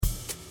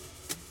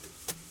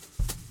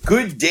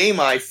Good day,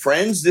 my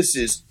friends. This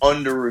is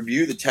Under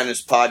Review, the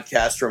tennis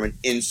podcast from an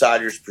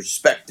insider's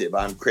perspective.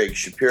 I'm Craig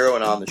Shapiro,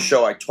 and on the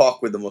show, I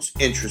talk with the most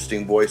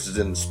interesting voices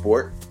in the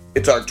sport.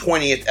 It's our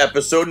 20th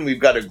episode, and we've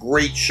got a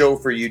great show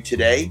for you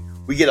today.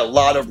 We get a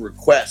lot of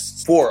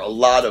requests for a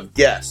lot of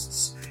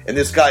guests, and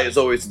this guy is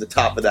always at the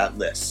top of that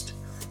list.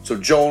 So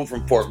Joan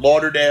from Fort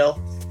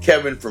Lauderdale,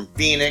 Kevin from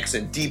Phoenix,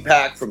 and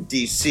Deepak from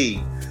DC.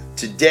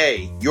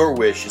 Today, your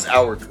wish is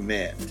our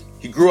command.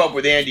 He grew up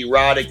with Andy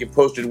Roddick and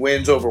posted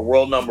wins over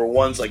world number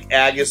ones like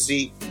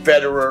Agassi,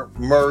 Federer,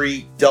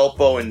 Murray,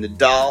 Delpo, and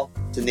Nadal,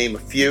 to name a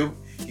few.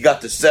 He got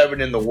to 7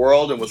 in the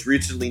world and was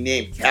recently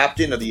named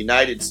captain of the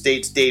United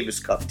States Davis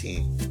Cup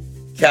team.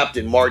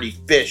 Captain Mardy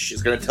Fish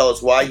is going to tell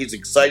us why he's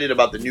excited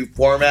about the new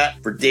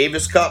format for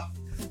Davis Cup,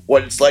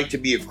 what it's like to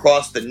be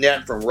across the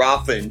net from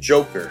Rafa and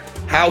Joker,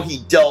 how he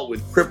dealt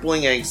with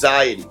crippling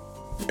anxiety,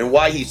 and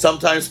why he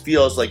sometimes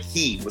feels like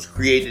he was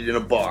created in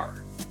a bar.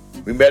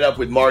 We met up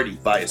with Mardy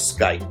via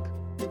Skype.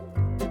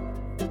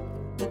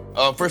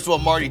 First of all,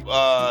 Mardy,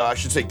 I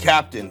should say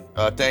Captain,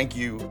 thank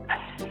you.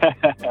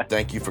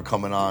 Thank you for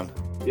coming on.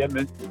 Yeah,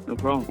 man, no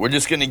problem. We're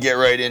just going to get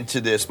right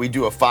into this. We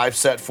do a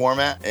 5-set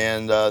format,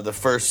 and the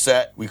first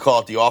set, we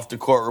call it the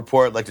off-the-court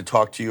report. I'd like to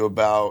talk to you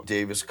about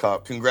Davis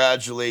Cup.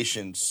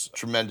 Congratulations.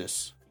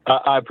 Tremendous.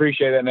 I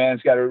appreciate that, man.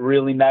 It's got a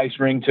really nice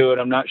ring to it.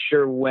 I'm not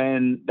sure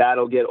when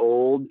that'll get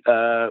old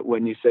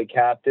when you say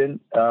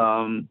captain.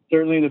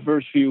 Certainly the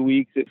first few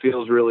weeks, it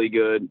feels really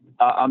good.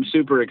 I'm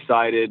super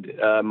excited.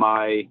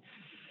 My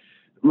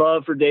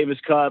love for Davis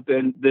Cup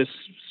and this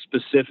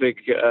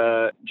specific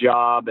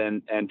job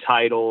and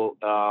title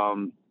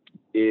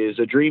is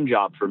a dream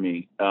job for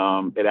me.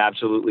 It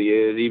absolutely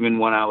is. Even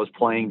when I was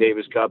playing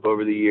Davis Cup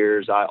over the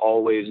years, I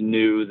always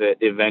knew that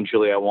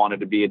eventually I wanted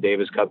to be a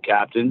Davis Cup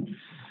captain.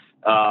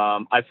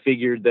 I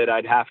figured that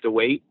I'd have to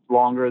wait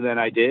longer than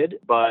I did,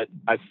 but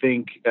I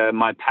think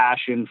my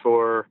passion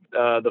for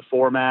the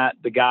format,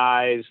 the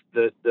guys,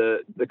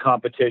 the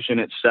competition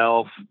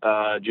itself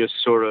just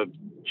sort of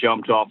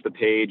jumped off the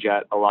page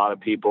at a lot of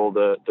people.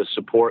 The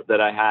support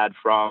that I had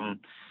from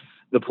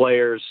the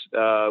players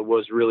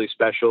was really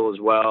special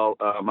as well.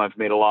 I've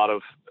made a lot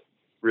of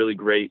really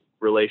great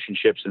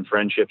relationships and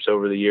friendships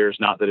over the years.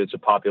 Not that it's a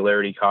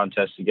popularity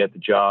contest to get the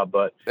job,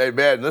 but... Hey,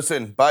 man,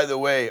 listen, by the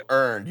way,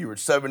 earned. You were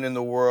 7 in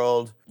the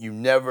world. You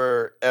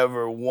never,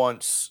 ever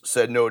once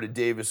said no to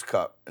Davis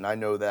Cup, and I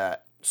know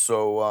that.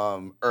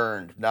 So,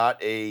 earned,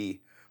 not a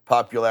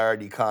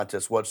popularity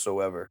contest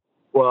whatsoever.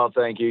 Well,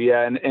 thank you.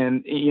 Yeah.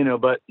 And,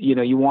 but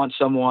you want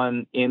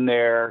someone in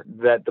there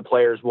that the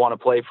players want to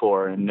play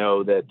for and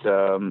know that,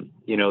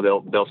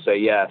 they'll say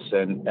yes.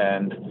 And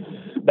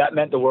that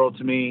meant the world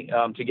to me,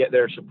 to get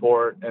their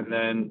support. And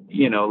then,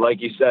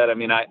 like you said,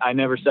 I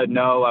never said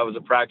no. I was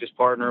a practice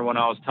partner when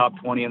I was top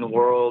 20 in the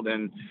world.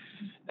 And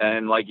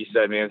like you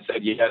said, man,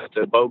 said yes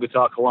to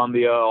Bogota,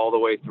 Colombia, all the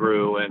way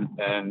through, and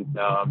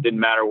didn't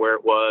matter where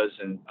it was.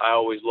 And I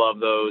always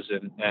loved those.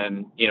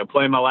 And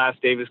playing my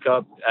last Davis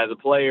Cup as a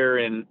player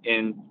in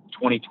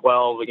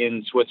 2012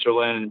 in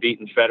Switzerland and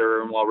beating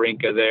Federer and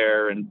Wawrinka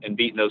there and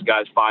beating those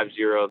guys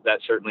 5-0, that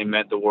certainly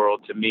meant the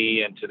world to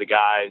me and to the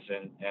guys.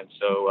 And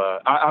so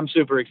I'm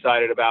super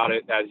excited about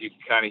it, as you can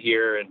kind of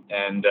hear,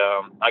 and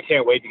I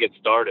can't wait to get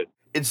started.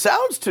 It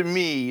sounds to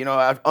me,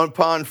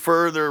 upon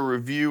further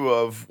review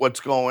of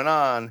what's going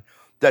on,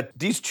 that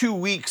these 2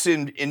 weeks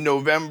in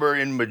November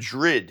in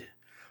Madrid,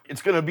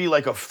 it's going to be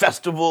like a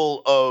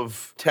festival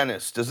of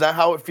tennis. Is that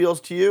how it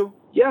feels to you?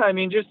 Yeah,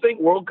 just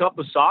think World Cup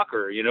of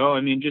soccer,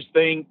 just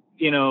think,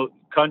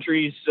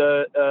 countries,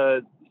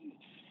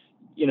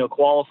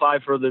 qualify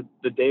for the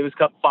Davis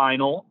Cup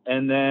final,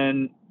 and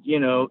then,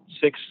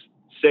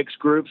 six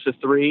groups of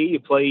 3. You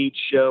play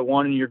each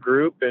one in your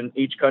group, and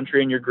each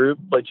country in your group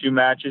play 2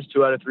 matches,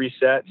 2 out of 3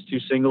 sets,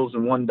 2 singles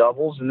and 1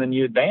 doubles, and then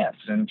you advance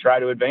and try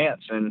to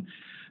advance. And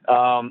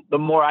the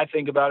more I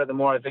think about it, the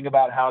more I think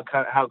about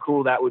how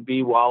cool that would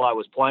be while I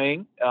was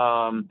playing,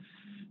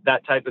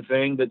 that type of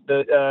thing. But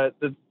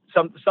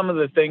some of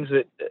the things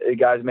that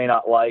guys may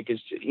not like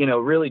is,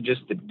 really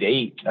just the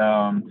date.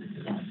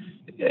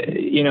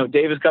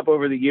 Davis Cup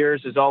over the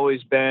years has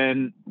always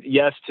been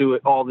yes to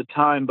it all the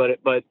time, but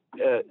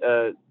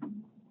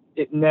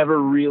it never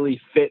really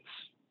fits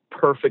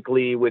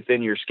perfectly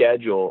within your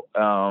schedule.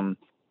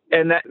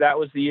 And that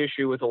was the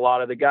issue with a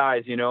lot of the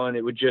guys, and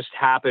it would just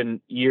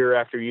happen year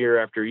after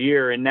year after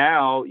year. And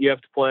now you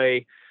have to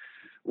play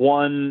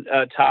one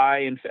tie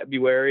in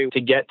February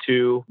to get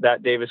to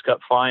that Davis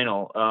Cup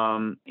final.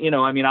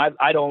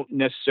 I don't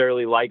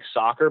necessarily like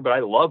soccer, but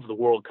I love the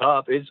World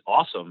Cup. It's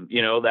awesome.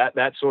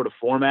 That sort of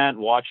format and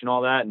watching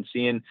all that and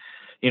seeing,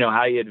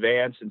 how you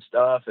advance and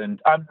stuff. And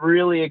I'm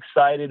really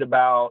excited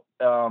about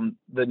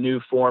the new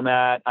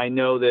format. I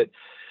know that,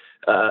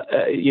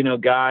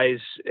 guys,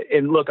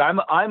 and look,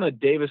 I'm a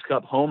Davis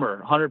Cup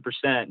homer,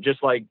 100%.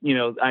 Just like,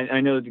 I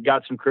know you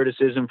got some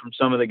criticism from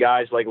some of the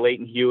guys like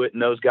Leighton Hewitt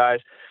and those guys.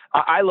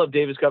 I love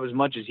Davis Cup as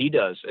much as he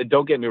does.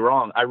 Don't get me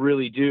wrong. I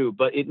really do.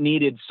 But it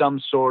needed some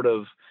sort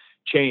of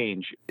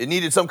change. It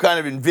needed some kind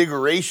of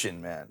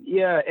invigoration, man.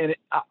 Yeah, and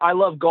I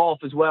love golf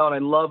as well, and I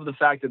love the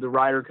fact that the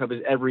Ryder Cup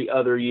is every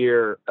other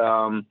year.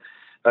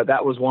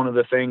 That was one of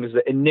the things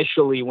that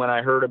initially when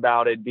I heard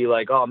about it, be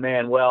like, oh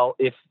man, well,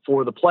 if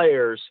for the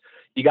players,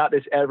 you got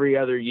this every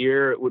other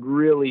year, it would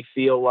really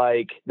feel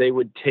like they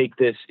would take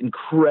this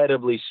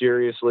incredibly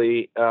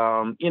seriously.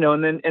 And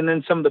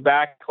then some of the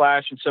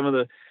backlash and some of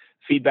the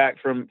feedback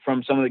from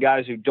some of the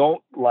guys who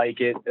don't like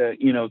it.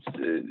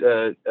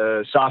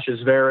 Sasha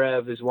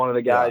Zverev is one of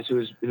the guys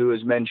who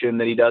has mentioned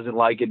that he doesn't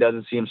like it,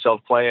 doesn't see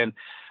himself playing.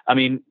 I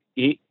mean,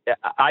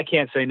 I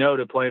can't say no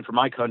to playing for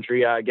my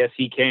country. I guess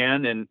he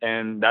can,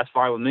 and that's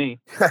fine with me.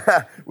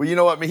 Well, you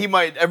know what? I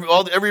mean,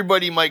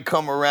 everybody might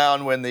come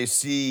around when they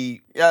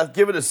see. Yeah,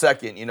 give it a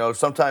second.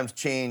 Sometimes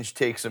change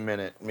takes a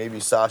minute.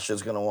 Maybe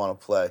Sasha's going to want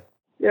to play.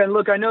 Yeah,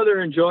 look, I know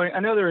they're enjoying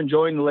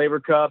the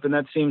Labor Cup, and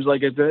that seems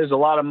like there's a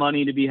lot of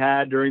money to be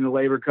had during the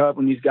Labor Cup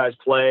when these guys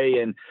play.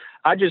 And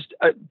I just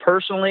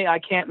personally, I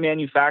can't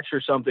manufacture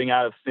something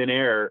out of thin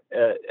air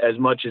as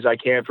much as I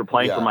can for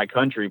playing for my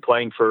country,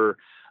 playing for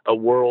a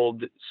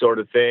world sort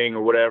of thing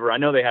or whatever. I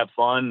know they have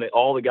fun.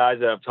 All the guys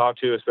that I've talked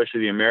to,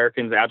 especially the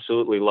Americans,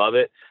 absolutely love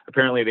it.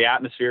 Apparently the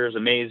atmosphere is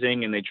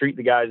amazing and they treat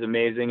the guys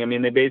amazing. I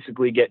mean, they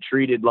basically get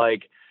treated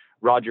like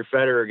Roger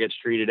Federer gets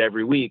treated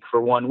every week for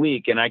 1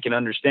 week. And I can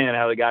understand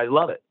how the guys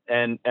love it.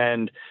 And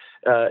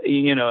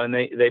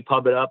they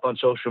pub it up on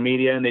social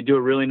media and they do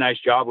a really nice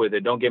job with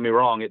it. Don't get me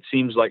wrong. It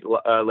seems like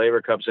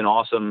Labor Cup's an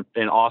awesome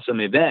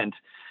event.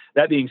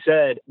 That being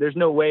said, there's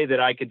no way that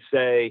I could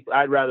say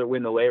I'd rather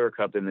win the Labor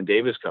Cup than the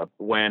Davis Cup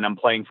when I'm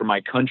playing for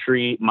my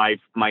country, my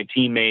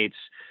teammates.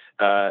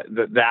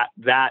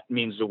 That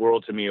means the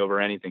world to me over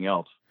anything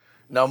else.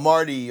 Now,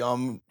 Marty,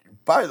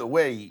 by the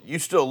way, you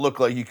still look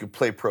like you could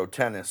play pro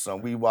tennis.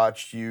 We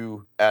watched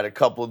you at a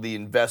couple of the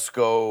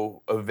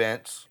Invesco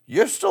events.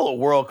 You're still a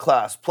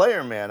world-class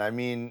player, man. I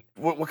mean,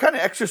 what kind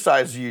of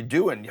exercise are you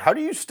doing? How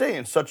do you stay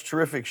in such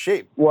terrific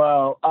shape?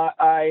 Well,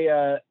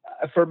 I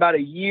for about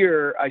a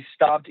year, I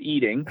stopped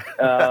eating.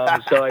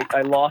 So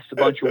I lost a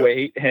bunch of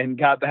weight and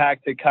got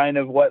back to kind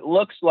of what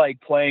looks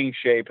like playing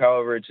shape.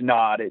 However, it's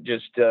not. It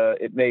just,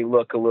 it may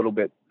look a little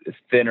bit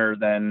thinner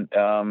than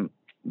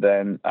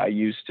I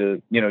used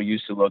to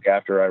look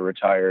after I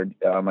retired.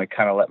 I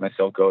kind of let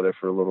myself go there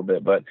for a little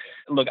bit, but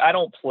look, I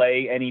don't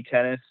play any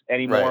tennis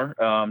anymore.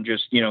 Right.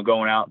 Just,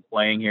 going out and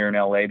playing here in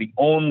LA. The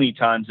only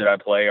times that I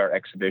play are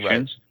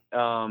exhibitions. Right.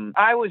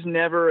 I was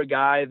never a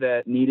guy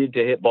that needed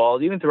to hit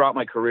balls, even throughout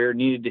my career,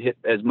 needed to hit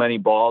as many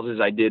balls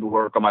as I did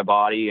work on my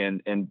body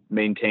and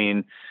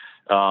maintain,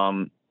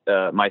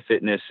 my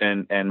fitness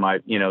and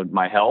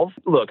my health.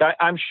 Look,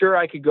 I'm sure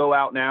I could go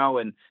out now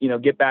and,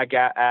 get back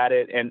at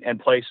it and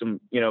play some,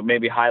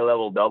 maybe high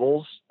level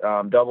doubles.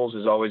 Doubles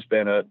has always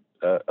been a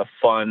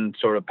fun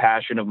sort of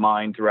passion of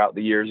mine throughout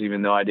the years,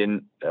 even though I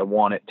didn't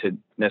want it to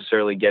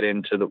necessarily get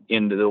into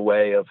the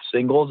way of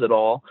singles at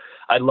all.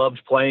 I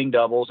loved playing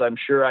doubles. I'm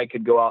sure I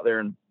could go out there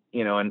and,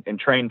 and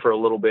train for a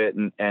little bit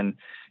and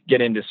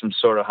get into some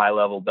sort of high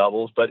level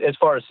doubles. But as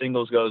far as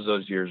singles goes,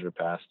 those years are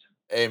past.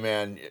 Hey,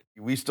 man,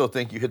 we still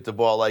think you hit the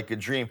ball like a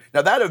dream.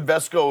 Now, that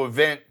Invesco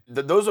event,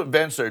 those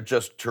events are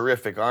just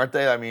terrific, aren't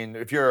they? I mean,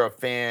 if you're a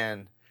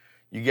fan,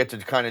 you get to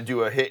kind of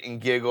do a hit and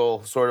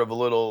giggle, sort of a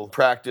little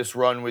practice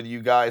run with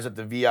you guys at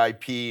the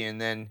VIP, and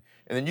then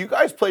you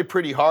guys play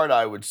pretty hard,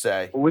 I would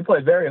say. Well, we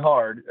play very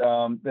hard.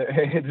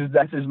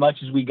 That's as much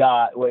as we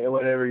got,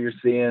 whatever you're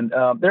seeing.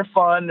 They're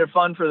fun. They're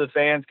fun for the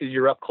fans because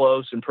you're up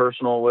close and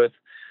personal with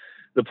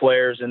the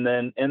players. And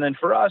then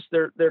for us,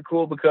 they're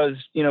cool because,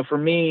 for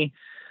me,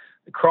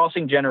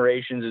 crossing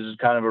generations is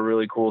kind of a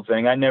really cool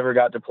thing. I never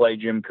got to play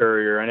Jim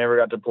Courier. I never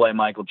got to play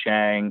Michael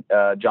Chang,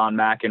 John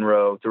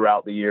McEnroe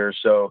throughout the years.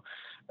 So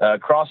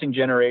crossing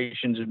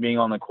generations and being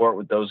on the court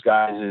with those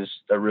guys is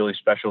a really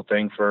special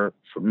thing for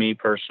me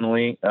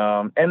personally.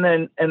 And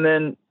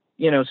then,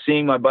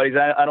 seeing my buddies,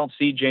 I don't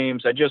see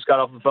James. I just got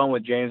off the phone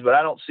with James, but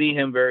I don't see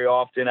him very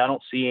often. I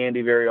don't see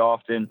Andy very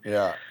often.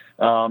 Yeah.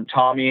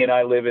 Tommy and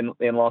I live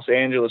in Los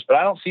Angeles, but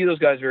I don't see those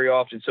guys very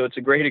often. So it's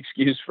a great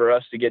excuse for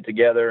us to get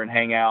together and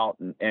hang out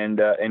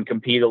and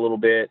compete a little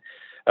bit.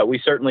 We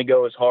certainly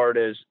go as hard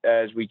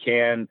as we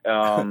can.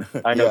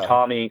 I know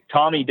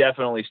Tommy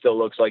definitely still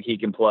looks like he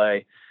can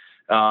play,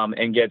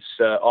 and gets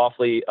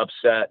awfully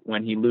upset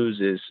when he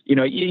loses.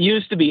 It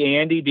used to be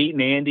Andy. Beating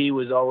Andy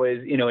was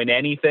always, in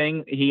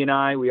anything. He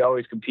and we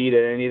always compete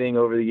at anything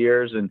over the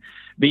years, and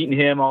beating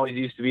him always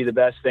used to be the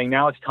best thing.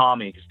 Now it's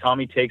Tommy, because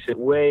Tommy takes it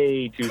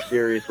way too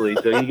seriously.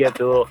 So he gets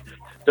a little.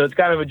 So it's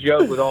kind of a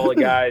joke with all the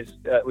guys,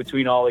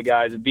 between all the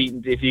guys.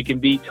 If you can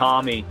beat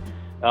Tommy,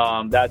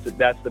 that's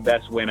the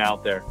best win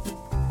out there.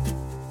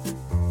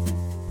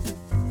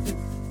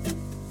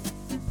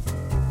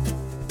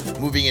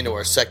 Moving into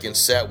our second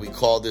set, we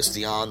call this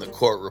the On the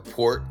Court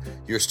Report.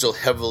 You're still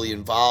heavily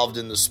involved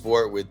in the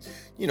sport with,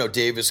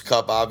 Davis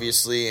Cup,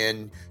 obviously,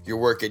 and your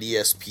work at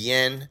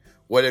ESPN.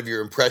 What have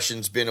your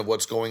impressions been of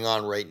what's going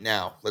on right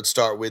now? Let's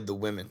start with the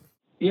women.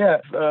 Yeah,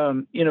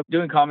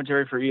 doing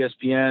commentary for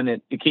ESPN,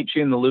 it keeps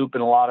you in the loop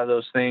in a lot of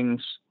those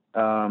things.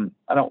 I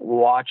don't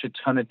watch a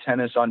ton of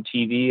tennis on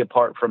TV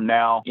apart from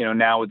now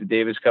with the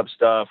Davis Cup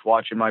stuff,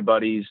 watching my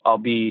buddies. I'll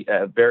be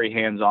very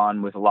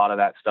hands-on with a lot of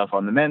that stuff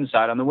on the men's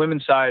side. On the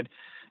women's side,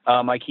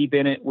 I keep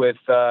in it with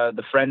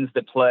the friends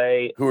that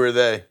play. Who are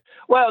they?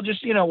 Well,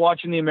 just,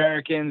 watching the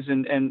Americans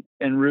and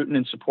rooting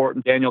and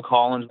supporting Danielle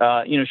Collins.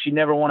 She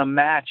never won a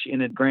match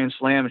in a Grand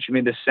Slam, and she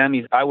made the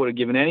semis. I would have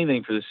given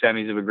anything for the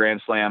semis of a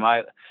Grand Slam.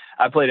 I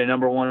played a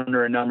number one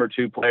or a number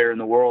two player in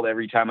the world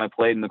every time I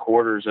played in the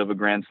quarters of a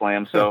Grand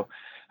Slam. So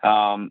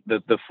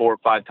the 4 or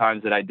 5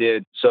 times that I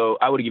did. So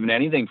I would have given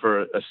anything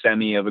for a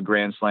semi of a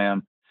Grand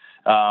Slam.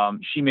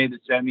 She made the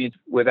semis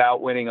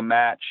without winning a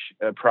match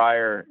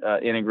prior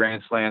in a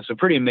Grand Slam. So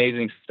pretty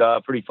amazing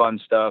stuff, pretty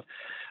fun stuff.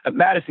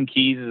 Madison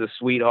Keys is a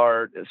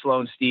sweetheart.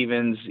 Sloane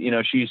Stevens,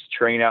 she used to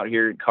train out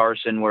here at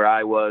Carson where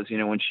I was, I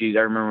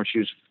remember when she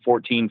was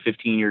 14,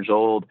 15 years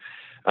old.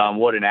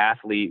 What an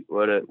athlete,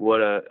 what a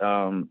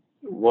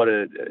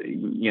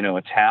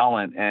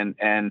talent.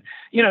 And,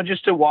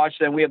 just to watch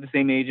them, we have the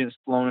same agent,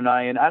 Sloane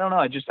and I don't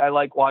know. I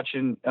like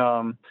watching,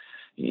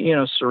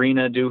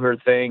 Serena do her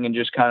thing and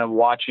just kind of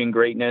watching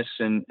greatness.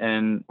 And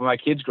when my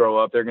kids grow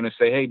up, they're going to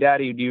say, "Hey,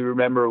 Daddy, do you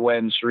remember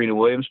when Serena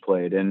Williams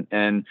played?"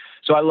 And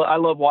so I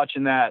love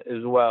watching that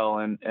as well.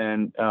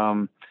 And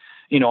on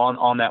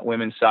that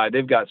women's side,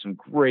 they've got some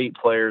great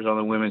players on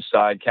the women's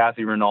side.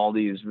 Kathy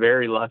Rinaldi is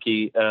very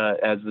lucky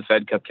as the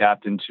Fed Cup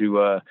captain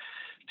to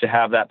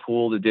have that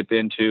pool to dip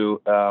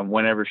into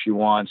whenever she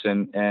wants,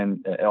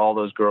 and all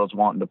those girls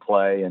wanting to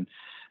play. And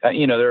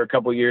there were a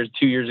couple of years,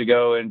 2 years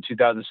ago in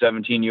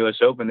 2017 U.S.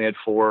 Open, they had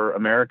 4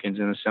 Americans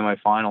in the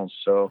semifinals.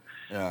 So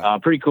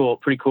pretty cool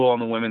on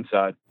the women's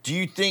side. Do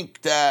you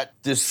think that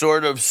this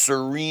sort of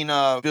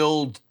Serena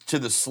build to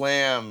the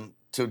slam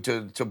to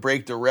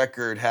break the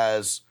record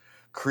has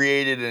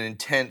created an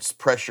intense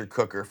pressure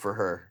cooker for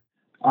her?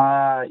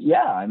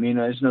 Yeah,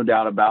 there's no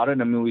doubt about it.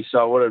 We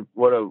saw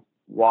what a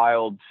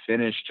wild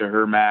finish to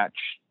her match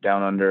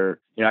down under.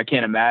 I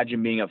can't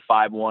imagine being at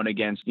 5-1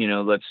 against,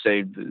 let's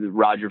say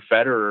Roger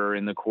Federer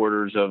in the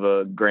quarters of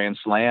a Grand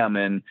Slam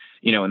and,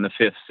 in the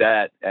 5th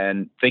set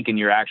and thinking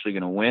you're actually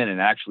going to win and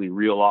actually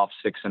reel off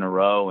 6 in a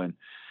row. And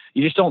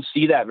you just don't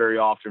see that very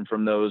often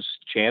from those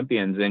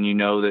champions. And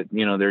that,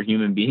 they're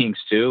human beings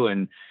too.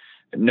 And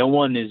no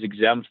one is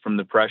exempt from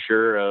the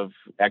pressure of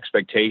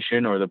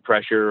expectation or the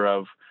pressure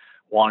of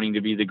wanting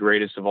to be the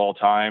greatest of all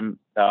time.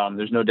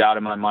 There's no doubt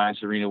in my mind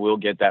Serena will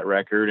get that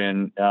record,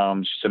 and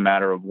it's just a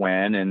matter of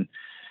when. And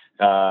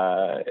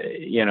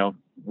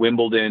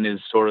Wimbledon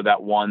is sort of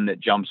that one that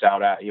jumps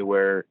out at you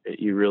where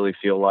you really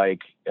feel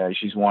like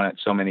she's won it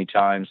so many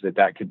times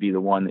that could be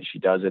the one that she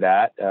does it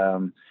at.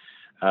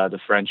 The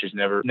French has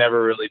never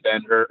really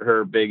been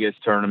her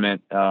biggest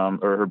tournament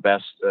or her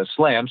best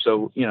slam.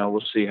 So,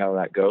 we'll see how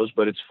that goes.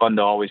 But it's fun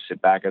to always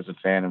sit back as a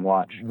fan and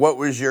watch. What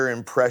was your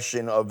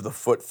impression of the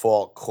foot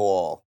fault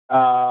call?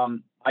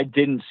 I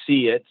didn't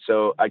see it,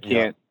 so I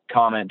can't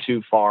comment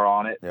too far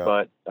on it. Yeah.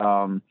 But,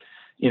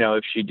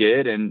 if she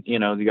did and, you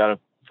got to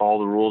follow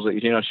the rules.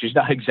 She's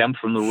not exempt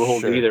from the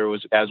rules either,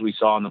 as we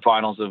saw in the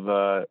finals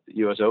of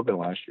U.S. Open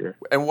last year.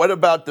 And what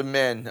about the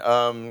men?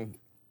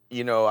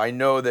 I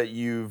know that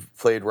you've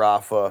played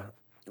Rafa.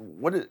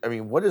 What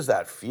does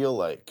that feel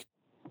like?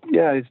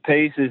 Yeah, his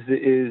pace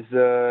is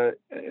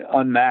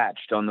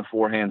unmatched on the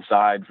forehand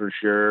side for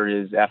sure.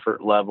 His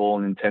effort level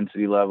and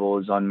intensity level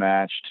is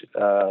unmatched.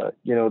 There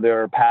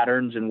are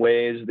patterns and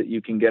ways that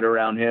you can get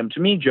around him. To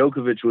me,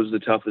 Djokovic was the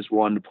toughest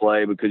one to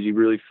play because you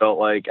really felt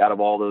like out of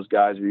all those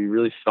guys, you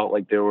really felt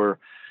like there were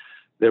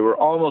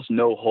almost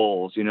no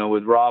holes.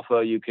 With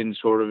Rafa, you can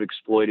sort of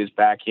exploit his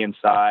backhand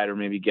side or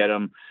maybe get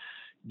him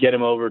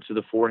over to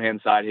the forehand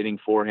side, hitting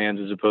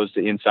forehands as opposed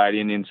to inside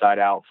in, inside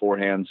out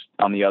forehands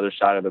on the other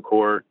side of the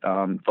court.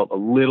 Felt a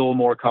little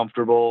more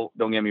comfortable.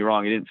 Don't get me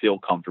wrong, it didn't feel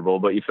comfortable,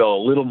 but you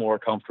felt a little more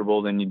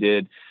comfortable than you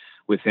did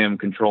with him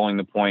controlling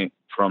the point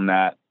from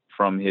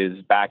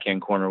his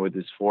backhand corner with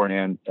his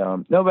forehand.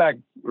 Novak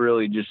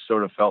really just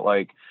sort of felt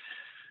like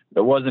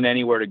there wasn't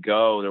anywhere to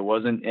go. There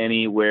wasn't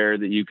anywhere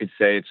that you could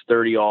say it's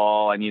 30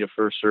 all. I need a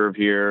first serve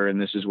here, and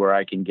this is where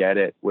I can get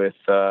it.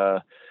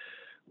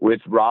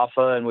 With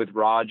Rafa and with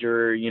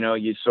Roger,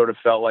 you sort of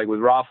felt like with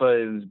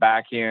Rafa and his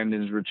backhand,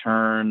 his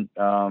return,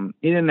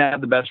 he didn't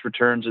have the best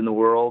returns in the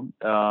world.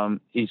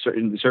 He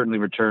certainly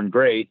returned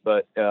great,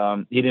 but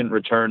he didn't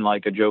return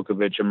like a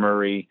Djokovic, a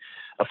Murray,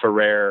 a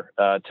Ferrer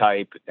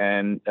type.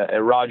 And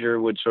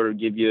Roger would sort of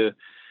give you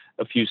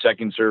a few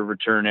second serve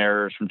return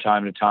errors from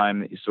time to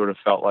time that you sort of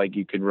felt like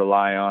you could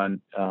rely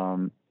on.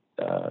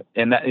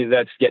 And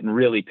that's getting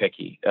really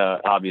picky,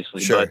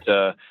 obviously. Sure.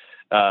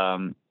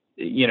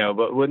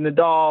 But with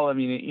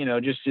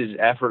Nadal, just his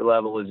effort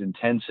level, his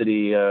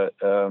intensity,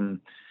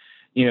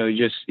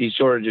 he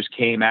sort of just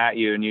came at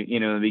you. And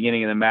in the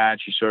beginning of the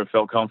match, you sort of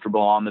felt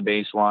comfortable on the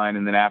baseline.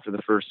 And then after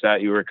the first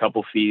set, you were a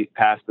couple feet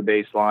past the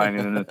baseline. And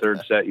then the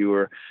third set, you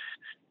were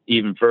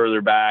even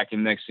further back.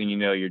 And next thing you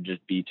know, you're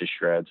just beat to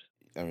shreds.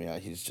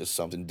 He's just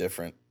something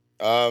different.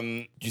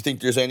 Do you think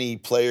there's any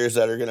players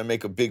that are going to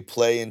make a big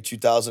play in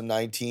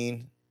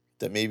 2019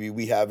 that maybe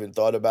we haven't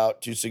thought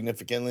about too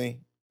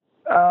significantly?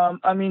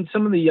 I mean,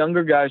 some of the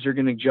younger guys are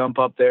going to jump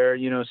up there.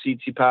 You know,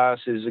 Tsitsipas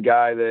is a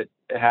guy that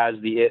has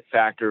the it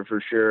factor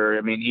for sure.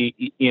 I mean,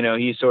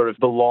 he sort of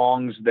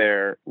belongs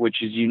there,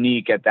 which is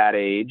unique at that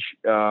age.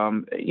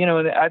 You know,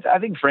 and I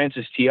think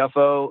Francis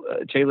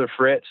Tiafoe, Taylor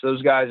Fritz,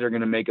 those guys are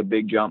going to make a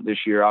big jump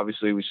this year.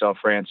 Obviously, we saw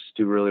Francis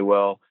do really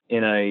well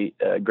in a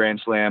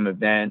Grand Slam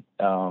event,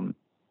 and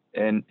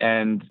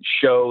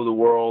show the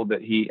world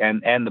that he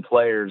and the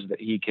players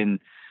that he can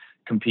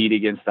compete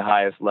against the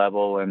highest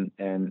level, and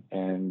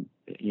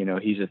you know,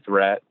 he's a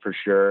threat for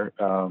sure.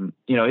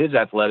 You know, his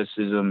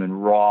athleticism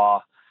and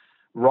raw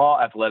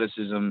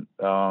athleticism,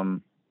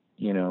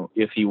 you know,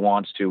 if he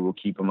wants to, will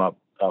keep him up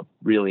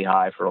really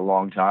high for a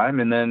long time.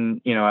 And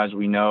then, you know, as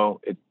we know,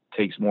 it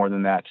takes more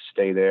than that to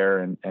stay there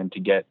and to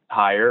get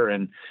higher,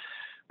 and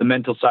the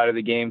mental side of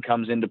the game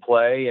comes into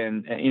play.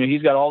 And you know,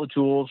 he's got all the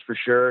tools for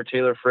sure.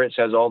 Taylor Fritz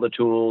has all the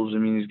tools. I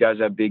mean, these guys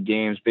have big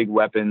games, big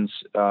weapons.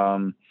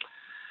 You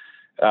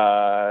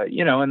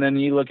know, and then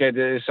you look at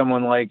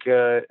someone like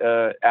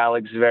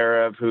Alex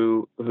Zverev,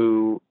 who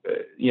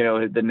you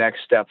know, the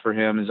next step for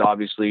him is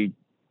obviously,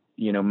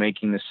 you know,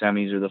 making the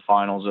semis or the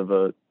finals of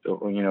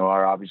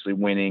are obviously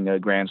winning a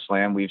Grand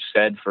Slam. We've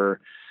said for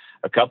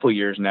a couple of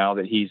years now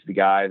that he's the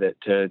guy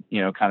that to,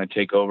 you know, kind of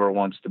take over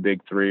once the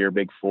big three or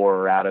big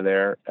four are out of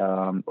there,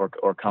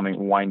 or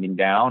winding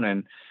down,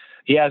 and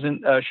he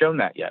hasn't shown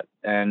that yet.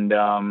 And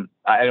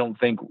I don't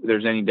think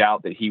there's any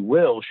doubt that he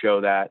will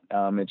show that.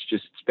 It's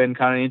been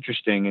kind of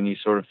interesting, and you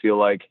sort of feel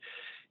like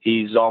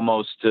he's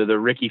almost the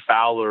Ricky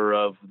Fowler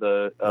of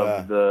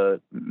the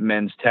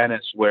men's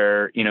tennis,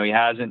 where, you know, he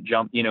hasn't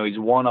jumped, you know, he's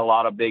won a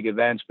lot of big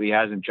events, but he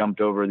hasn't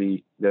jumped over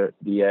the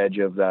edge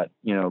of that,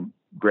 you know,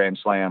 Grand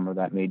Slam or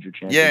that major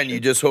championship. Yeah, and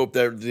you just hope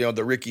that, you know,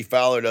 the Ricky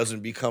Fowler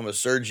doesn't become a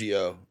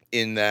Sergio,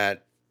 in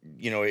that,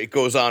 you know, it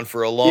goes on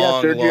for a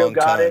long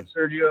time.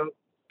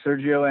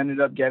 Sergio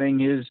ended up getting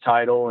his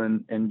title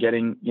and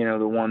getting, you know,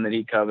 the one that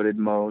he coveted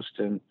most.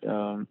 And,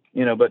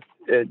 you know, but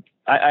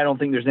I don't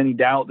think there's any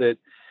doubt that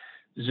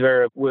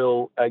Zverev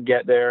will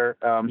get there.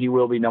 He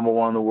will be number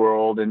one in the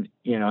world. And,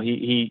 you know,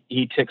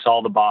 he ticks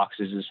all the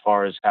boxes as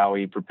far as how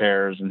he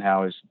prepares and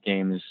how his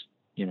game is,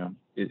 you know,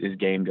 his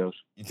game goes.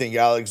 You think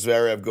Alex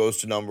Zverev goes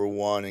to number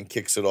one and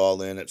kicks it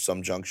all in at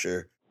some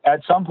juncture?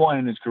 At some point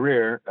in his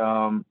career,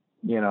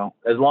 you know,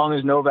 as long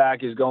as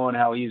Novak is going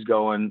how he's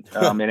going, it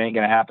ain't going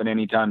to happen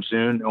anytime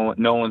soon.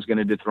 No one's going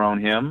to dethrone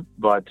him.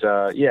 But,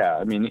 yeah,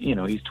 I mean, you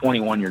know, he's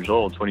 21 years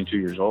old, 22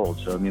 years old.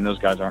 So, I mean, those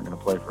guys aren't going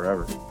to play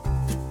forever.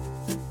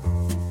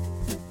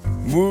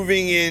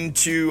 Moving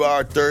into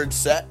our third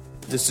set,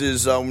 this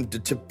is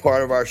the tip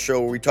part of our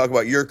show where we talk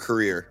about your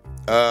career.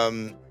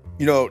 You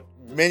know,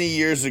 many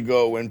years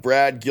ago when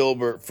Brad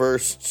Gilbert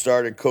first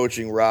started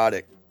coaching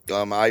Roddick,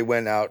 I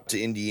went out to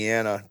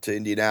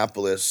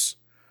Indianapolis,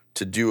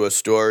 to do a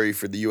story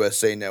for the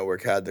USA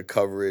Network. Had the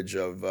coverage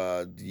of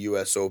the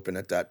U.S. Open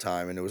at that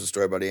time, and it was a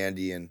story about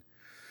Andy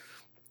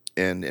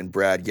and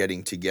Brad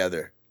getting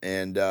together.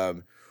 And I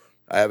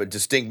have a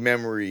distinct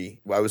memory.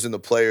 I was in the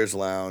Players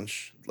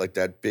Lounge, like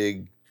that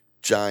big,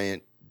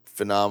 giant,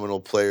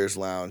 phenomenal Players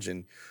Lounge,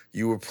 and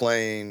you were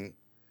playing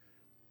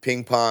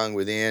ping pong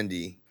with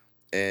Andy,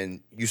 and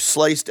you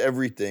sliced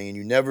everything, and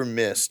you never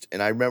missed.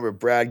 And I remember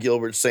Brad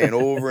Gilbert saying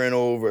over and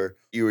over,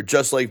 you were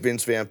just like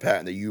Vince Van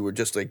Patten, that you were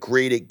just like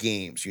great at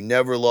games. You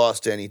never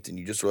lost anything.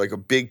 You just were like a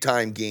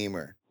big-time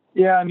gamer.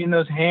 Yeah, I mean,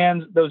 those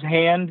hand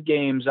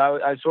games,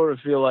 I sort of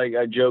feel like,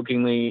 I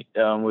jokingly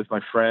with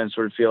my friends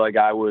sort of feel like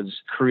I was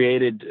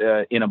created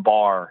in a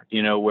bar,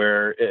 you know,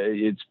 where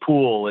it's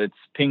pool, it's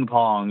ping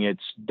pong,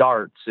 it's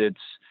darts, it's,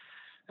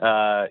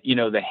 you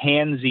know, the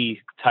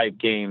handsy type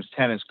games,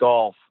 tennis,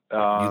 golf. You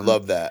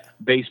love that.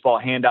 Baseball,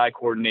 hand-eye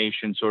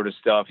coordination sort of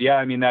stuff. Yeah,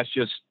 I mean, that's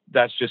just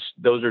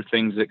those are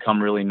things that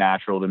come really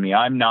natural to me.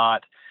 I'm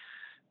not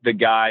the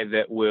guy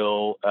that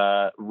will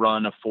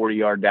run a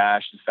 40-yard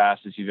dash as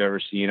fast as you've ever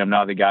seen. I'm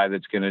not the guy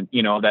that's going to,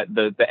 you know, that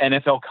the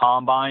NFL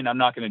Combine, I'm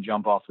not going to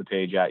jump off the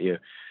page at you.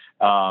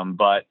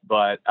 But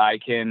I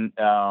can,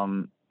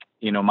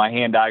 you know, my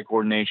hand-eye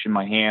coordination,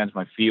 my hands,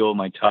 my feel,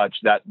 my touch,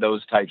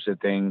 those types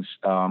of things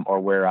are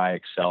where I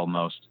excel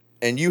most.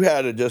 And you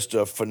had just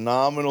a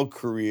phenomenal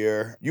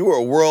career. You were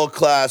a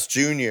world-class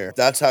junior.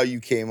 That's how you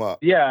came up.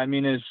 Yeah, I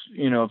mean, as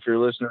you know, if your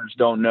listeners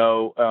don't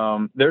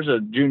know, there's a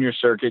junior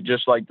circuit,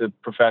 just like the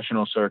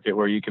professional circuit,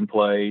 where you can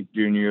play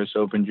junior US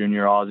Open,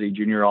 junior Aussie,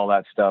 junior all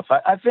that stuff.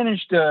 I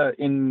finished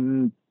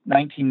in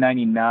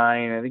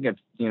 1999. I think I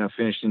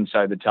finished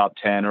inside the top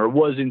 10, or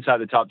was inside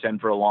the top 10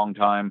 for a long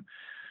time.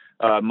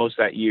 Most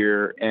of that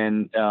year.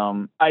 And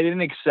I didn't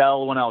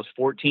excel when I was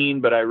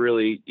 14, but I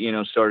really, you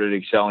know, started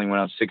excelling when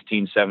I was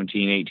 16,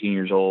 17, 18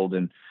 years old.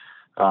 And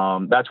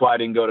that's why I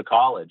didn't go to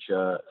college.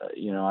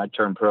 You know, I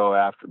turned pro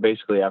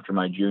after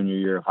my junior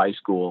year of high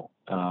school.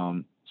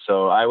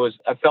 So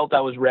I felt I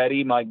was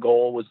ready. My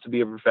goal was to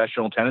be a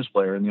professional tennis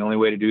player. And the only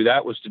way to do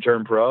that was to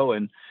turn pro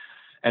and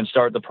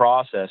start the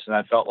process. And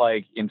I felt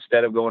like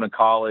instead of going to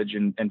college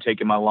and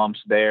taking my lumps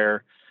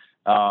there,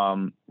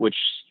 which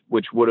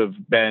which would have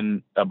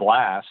been a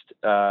blast,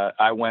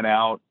 I went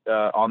out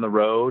on the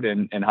road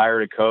and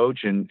hired a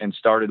coach and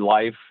started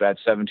life at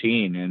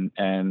 17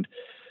 and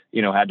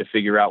had to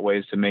figure out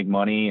ways to make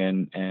money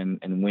and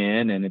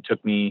win. And it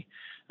took me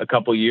a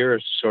couple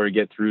years to sort of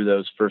get through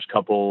those first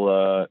couple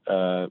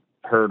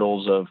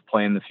hurdles of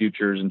playing the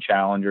futures and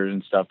challengers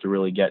and stuff to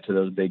really get to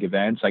those big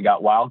events. I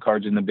got wild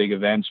cards in the big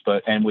events,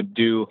 and would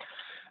do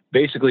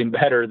basically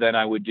better than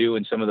I would do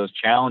in some of those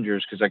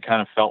challengers, because I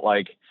kind of felt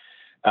like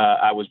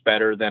I was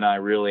better than I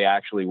really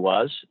actually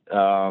was.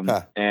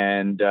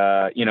 And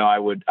I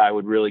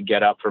would really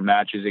get up for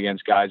matches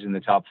against guys in the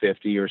top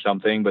 50 or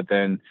something, but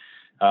then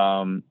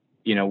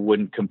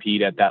wouldn't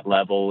compete at that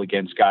level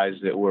against guys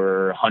that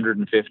were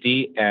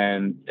 150.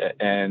 And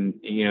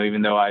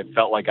even though I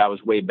felt like I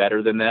was way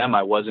better than them,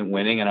 I wasn't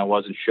winning and I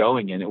wasn't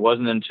showing. And it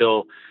wasn't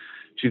until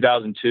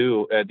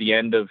 2002, at the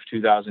end of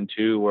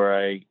 2002, where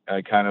I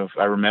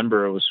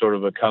remember it was sort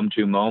of a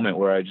come-to moment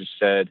where I just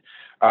said,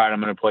 all right,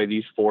 I'm going to play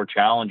these 4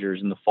 challengers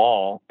in the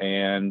fall,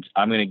 and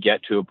I'm going to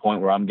get to a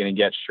point where I'm going to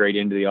get straight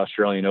into the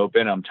Australian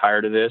Open. I'm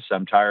tired of this.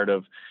 I'm tired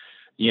of,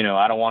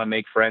 I don't want to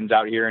make friends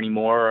out here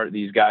anymore.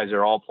 These guys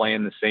are all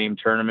playing the same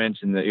tournaments,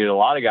 and a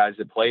lot of guys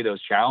that play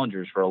those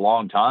challengers for a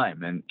long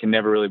time and can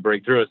never really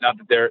break through. It's not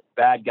that they're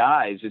bad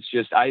guys. It's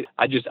just I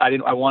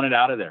wanted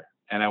out of there.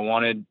 And I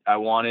wanted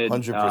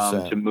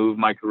to move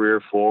my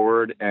career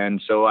forward.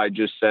 And so I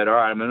just said, all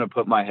right, I'm going to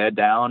put my head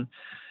down.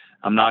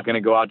 I'm not going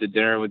to go out to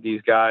dinner with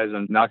these guys.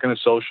 I'm not going to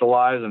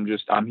socialize.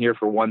 I'm here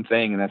for one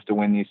thing, and that's to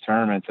win these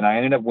tournaments. And I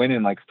ended up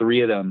winning like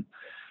 3 of them,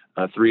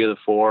 3 of the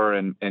 4,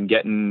 and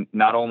getting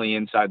not only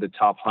inside the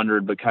top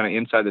 100, but kind of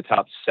inside the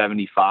top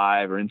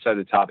 75 or inside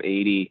the top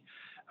 80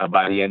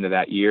 by the end of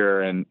that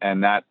year. And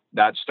that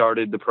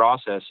started the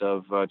process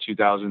of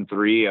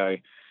 2003.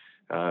 I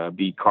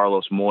beat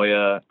Carlos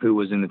Moya, who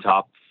was in the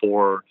top 4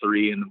 or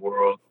 3 in the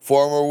world.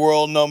 Former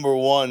world number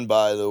 1,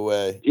 by the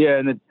way. Yeah,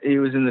 and he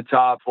was in the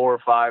top 4 or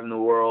 5 in the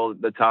world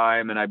at the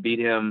time, and I beat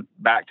him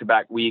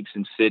back-to-back weeks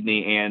in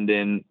Sydney and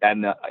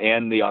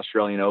the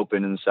Australian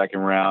Open in the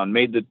second round.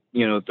 Made the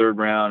third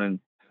round and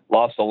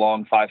lost a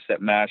long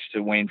 5-set match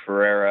to Wayne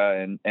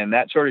Ferreira, and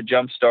that sort of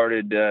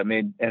jump-started,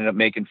 ended up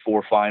making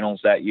 4 finals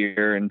that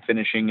year and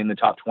finishing in the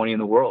top 20 in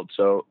the world.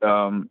 So,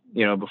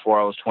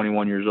 before I was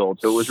 21 years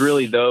old. So it was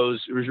really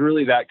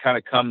that kind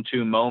of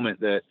come-to moment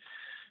that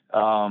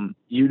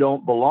you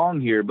don't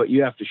belong here, but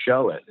you have to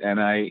show it. And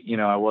I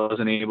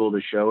wasn't able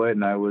to show it,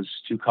 and I was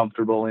too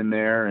comfortable in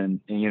there and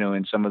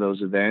in some of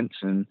those events.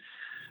 And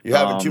you're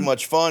having too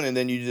much fun, and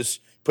then you just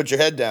put your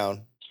head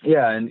down.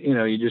 Yeah, and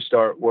you just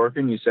start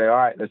working. You say, "All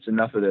right, that's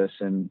enough of this,"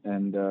 and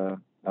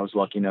I was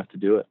lucky enough to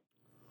do it.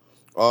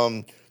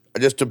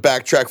 Just to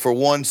backtrack for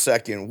 1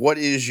 second, what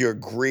is your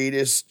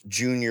greatest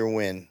junior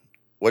win?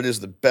 What is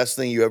the best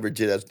thing you ever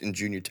did in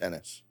junior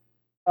tennis?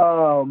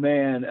 Oh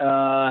man,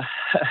 I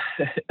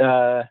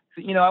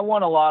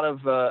won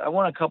I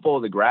won a couple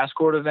of the grass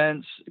court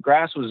events.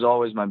 Grass was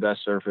always my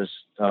best surface,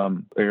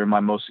 or my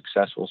most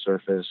successful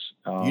surface.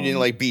 You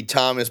didn't beat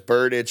Thomas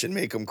Burditch and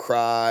make him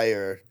cry,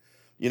 or?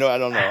 I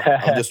don't know.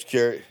 I'm just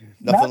curious.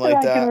 Nothing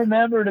like that. I can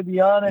remember, to be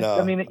honest. No.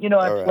 I mean,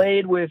 I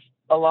played with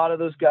a lot of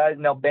those guys,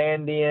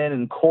 Nalbandian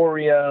and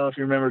Coria. If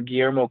you remember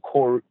Guillermo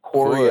Coria. Of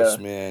course,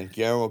 man.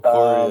 Guillermo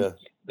Coria.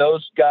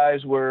 Those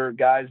guys were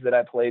guys that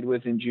I played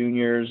with in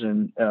juniors.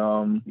 And,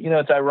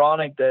 it's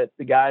ironic that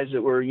the guys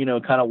that were,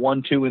 kind of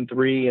 1, 2, and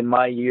 3 in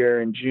my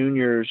year in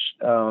juniors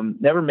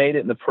never made it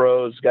in the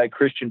pros. Guy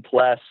Christian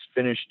Pless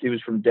he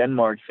was from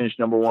Denmark, finished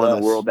number 1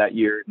 in the world that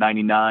year,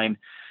 99.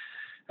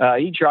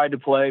 He tried to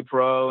play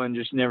pro and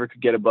just never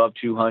could get above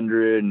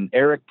 200. And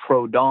Eric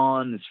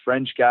Prodon, this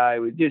French guy,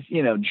 with just,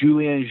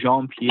 Julien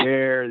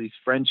Jean-Pierre, these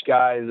French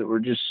guys that were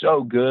just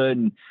so good.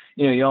 And,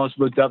 you almost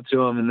looked up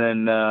to him, and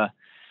then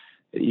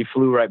you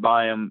flew right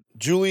by him.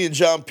 Julien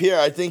Jean-Pierre,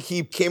 I think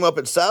he came up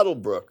at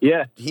Saddlebrook.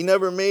 Yeah. He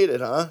never made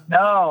it, huh?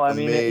 No, I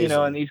mean,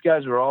 and these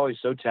guys were always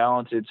so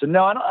talented. So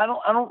no, I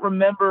don't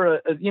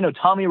remember,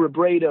 Tommy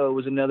Robredo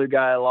was another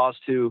guy I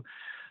lost to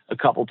a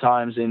couple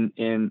times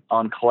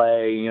on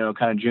clay,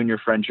 kind of junior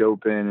French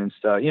Open and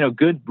stuff.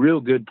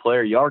 Real good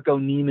player. Jarkko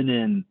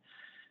Nieminen,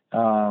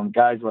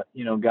 guys like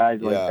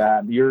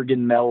that.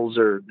 Jürgen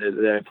Melzer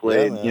that I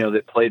played,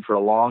 that played for a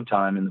long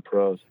time in the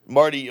pros.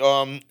 Marty,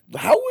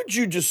 how would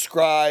you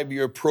describe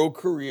your pro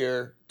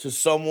career to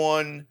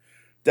someone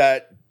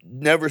that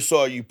never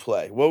saw you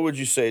play? What would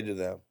you say to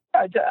them?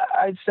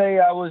 I'd say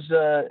I was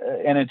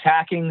an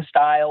attacking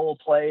style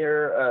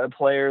player, a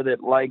player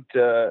that liked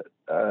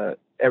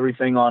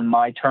everything on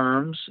my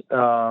terms,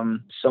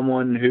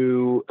 someone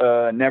who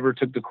never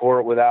took the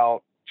court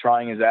without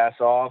trying his ass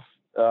off,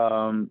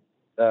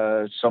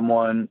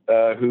 someone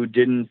who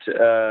didn't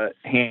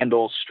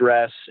handle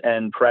stress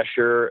and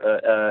pressure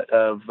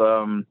of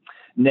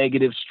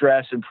negative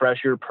stress and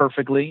pressure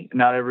perfectly.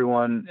 Not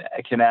everyone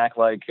can act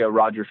like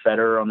Roger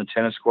Federer on the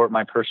tennis court.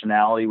 My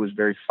personality was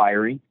very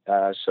fiery,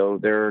 so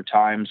there are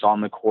times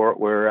on the court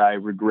where I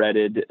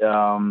regretted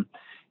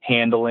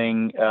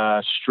handling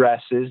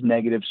stresses,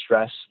 negative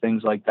stress,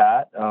 things like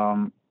that.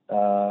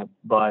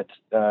 but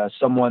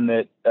someone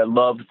that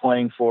loved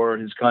playing for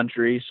his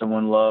country,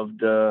 someone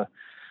loved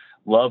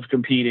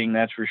competing,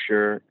 that's for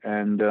sure.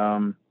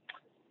 And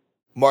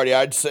Marty,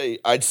 I'd say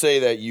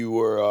that you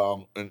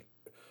were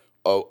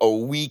a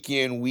week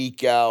in,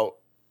 week out,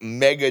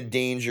 mega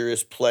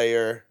dangerous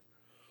player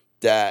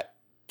that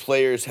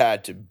players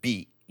had to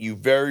beat. You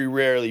very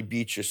rarely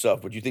beat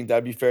yourself. Would you think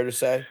that'd be fair to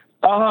say?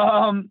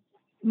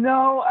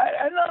 No,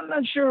 I'm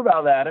not sure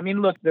about that. I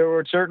mean, look, there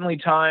were certainly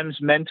times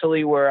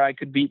mentally where I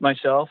could beat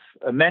myself,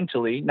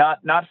 mentally, not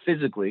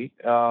physically.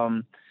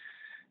 I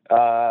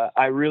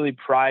really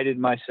prided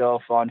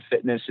myself on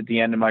fitness at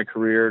the end of my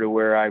career to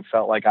where I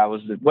felt like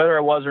whether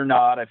I was or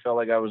not, I felt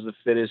like I was the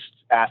fittest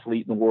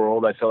athlete in the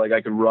world. I felt like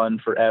I could run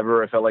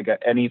forever. I felt like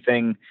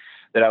anything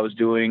that I was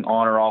doing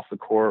on or off the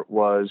court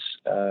was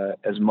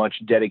as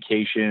much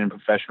dedication and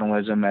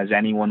professionalism as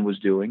anyone was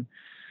doing.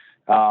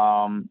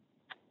 So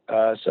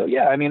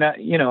yeah, I mean,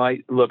 I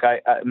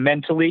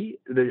mentally,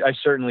 I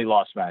certainly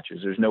lost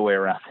matches. There's no way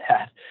around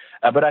that.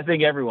 But I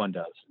think everyone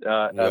does.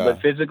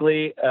 But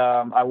physically,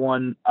 I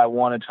won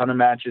a ton of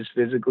matches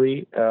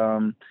physically.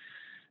 And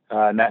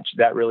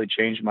that really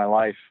changed my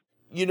life.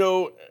 You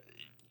know,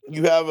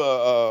 you have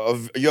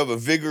a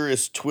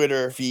vigorous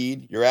Twitter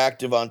feed. You're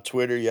active on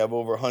Twitter. You have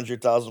over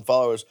 100,000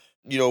 followers.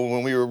 You know,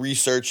 when we were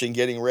researching,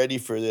 getting ready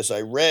for this,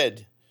 I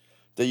read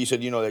that you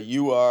said, that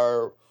you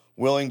are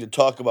willing to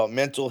talk about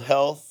mental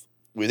health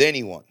with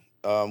anyone,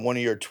 one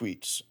of your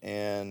tweets.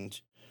 And,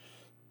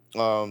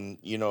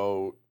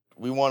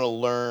 we want to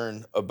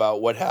learn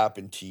about what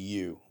happened to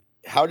you.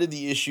 How did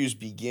the issues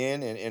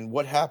begin and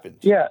what happened?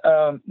 Yeah,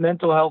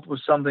 mental health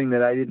was something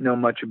that I didn't know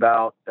much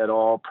about at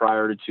all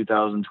prior to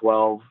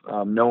 2012.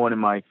 No one in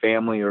my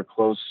family or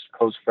close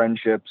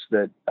friendships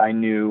that I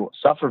knew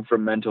suffered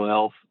from mental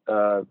health.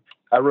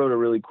 I wrote a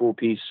really cool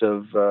piece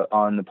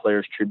on the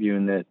Players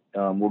Tribune that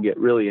we'll get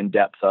really in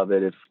depth of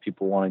it if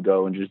people want to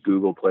go and just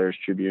Google Players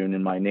Tribune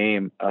and my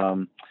name.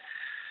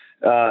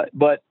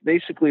 But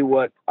basically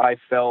what I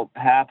felt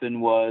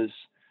happened was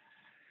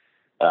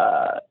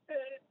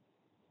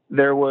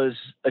there was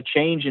a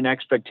change in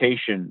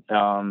expectation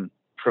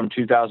from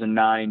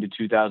 2009 to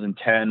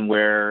 2010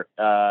 where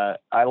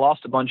I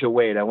lost a bunch of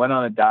weight. I went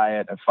on a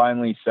diet. I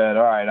finally said,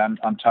 all right,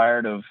 I'm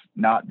tired of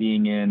not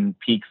being in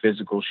peak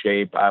physical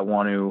shape. I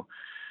want to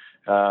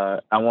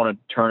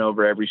turn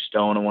over every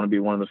stone. I want to be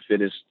one of the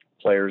fittest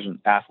players and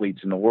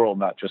athletes in the world,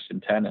 not just in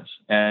tennis.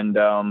 And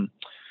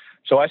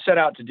so I set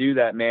out to do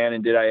that, man.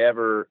 And did I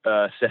ever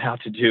set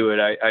out to do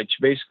it? I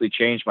basically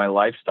changed my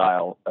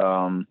lifestyle.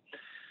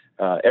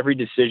 Every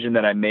decision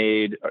that I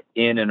made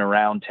in and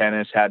around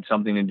tennis had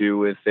something to do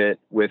with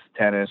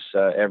tennis.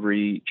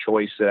 Every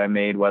choice that I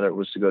made, whether it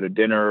was to go to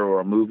dinner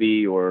or a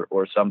movie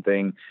or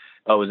something,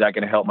 oh, is that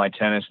going to help my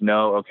tennis?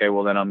 No. Okay,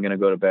 well then I'm going to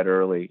go to bed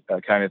early,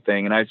 kind of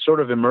thing. And I sort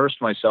of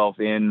immersed myself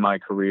in my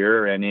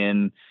career and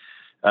in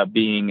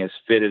being as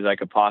fit as I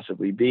could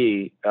possibly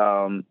be.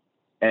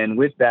 And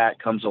with that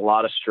comes a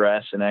lot of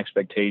stress and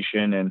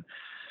expectation. And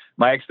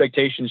my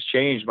expectations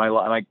changed.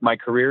 My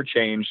career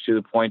changed to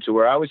the point to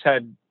where I always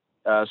had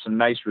some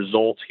nice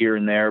results here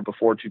and there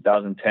before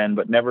 2010,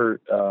 but never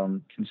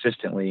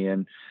consistently.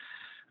 And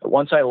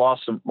once I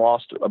lost a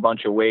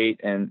bunch of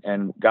weight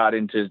and got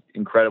into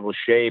incredible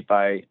shape,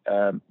 my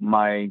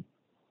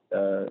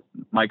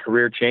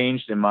career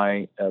changed and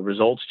my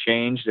results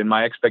changed and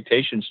my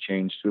expectations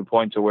changed to a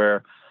point to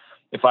where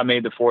if I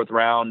made the fourth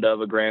round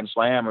of a Grand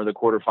Slam or the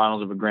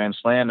quarterfinals of a Grand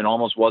Slam, it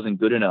almost wasn't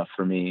good enough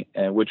for me,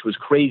 which was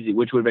crazy,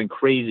 which would have been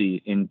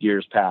crazy in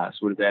years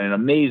past. Would have been an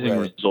amazing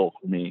result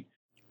for me.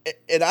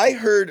 And I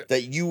heard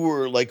that you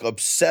were like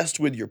obsessed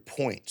with your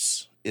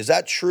points. Is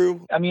that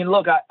true? I mean,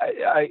 look,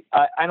 I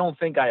don't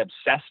think I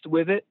obsessed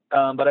with it,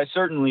 but I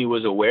certainly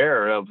was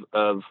aware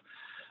of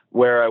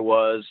where I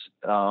was.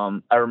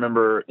 I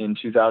remember in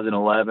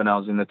 2011, I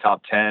was in the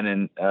top 10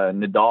 and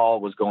Nadal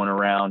was going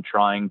around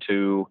trying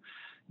to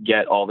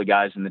get all the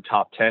guys in the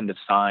top 10 to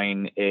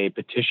sign a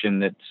petition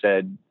that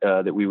said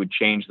that we would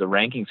change the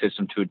ranking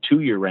system to a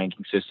 2-year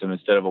ranking system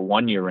instead of a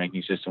 1-year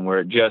ranking system,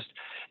 where it just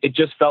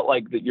felt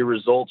like that your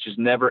results just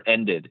never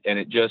ended,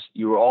 and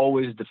you were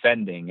always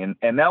defending, and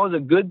that was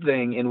a good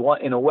thing in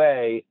a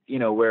way,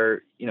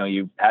 where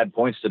you had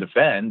points to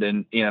defend,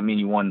 and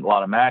you won a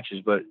lot of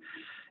matches, but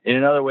in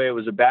another way it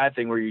was a bad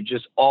thing where you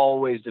just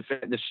always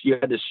defend. You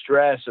had the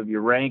stress of your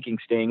ranking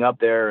staying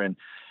up there and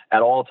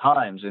at all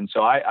times. And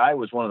so I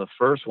was one of the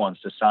first ones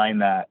to sign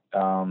that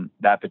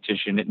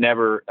petition. It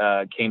never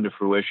came to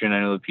fruition.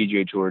 I know the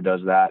PGA Tour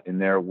does that in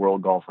their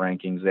World Golf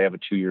Rankings. They have a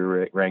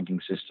 2-year ranking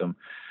system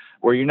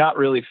where you're not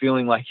really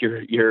feeling like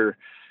you're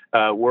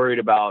worried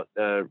about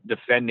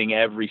defending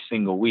every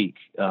single week.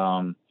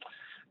 And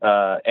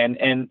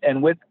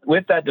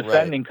with that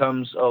defending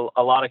comes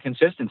a lot of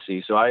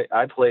consistency. So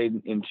I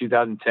played in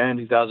 2010,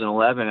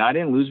 2011, and I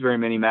didn't lose very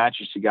many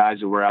matches to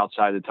guys that were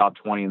outside the top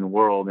 20 in the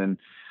world. And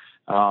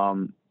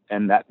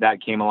that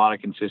came a lot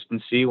of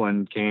consistency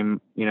and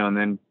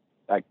then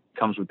that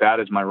comes with that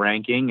is my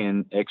ranking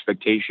and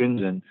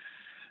expectations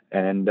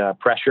and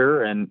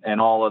pressure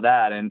and all of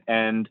that.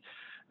 And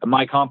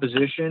my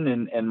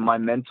composition and my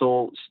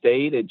mental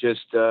state. It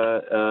just,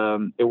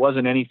 it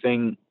wasn't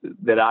anything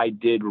that I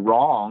did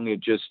wrong. It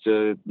just,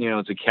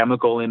 it's a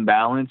chemical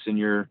imbalance, and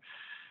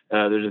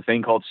there's a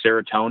thing called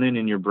serotonin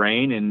in your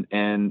brain,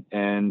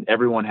 and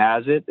everyone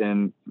has it,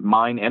 and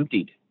mine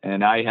emptied,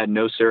 and I had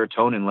no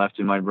serotonin left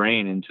in my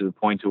brain, and to the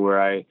point to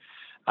where I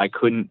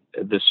couldn't,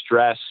 the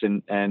stress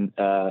and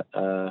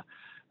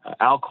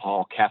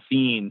alcohol,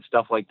 caffeine,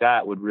 stuff like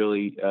that would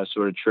really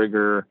sort of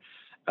trigger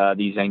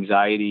these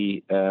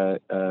anxiety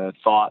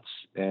thoughts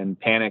and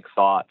panic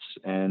thoughts.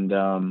 And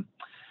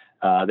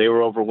they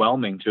were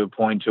overwhelming to a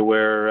point to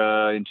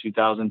where in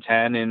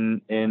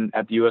 2010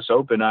 at the US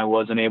Open, I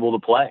wasn't able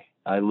to play.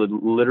 I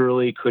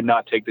literally could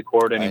not take the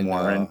court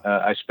anymore. And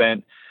I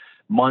spent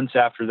months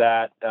after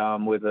that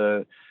with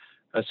a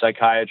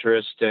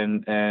psychiatrist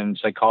and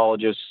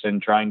psychologists,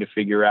 and trying to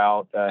figure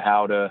out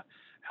how to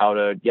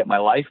get my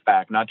life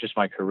back, not just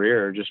my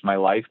career, just my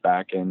life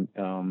back. And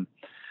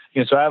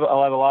so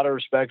I'll have a lot of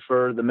respect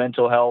for the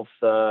mental health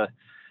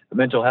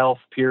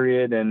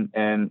period,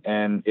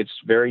 and it's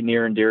very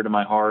near and dear to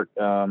my heart.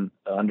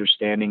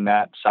 Understanding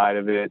that side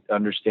of it,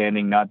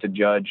 understanding not to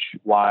judge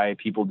why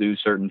people do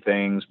certain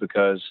things,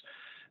 because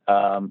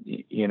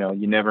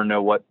you never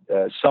know what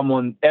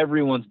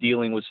everyone's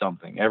dealing with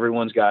something.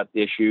 Everyone's got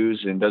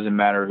issues, and it doesn't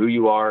matter who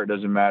you are. It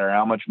doesn't matter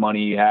how much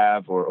money you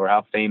have or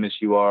how famous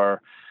you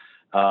are.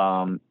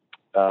 Or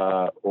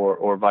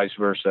vice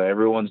versa.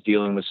 Everyone's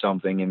dealing with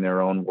something in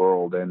their own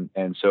world.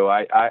 And so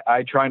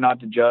I try not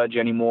to judge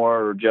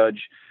anymore, or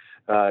judge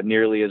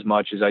nearly as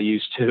much as I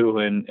used to.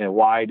 And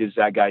why does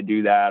that guy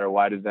do that? Or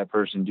why does that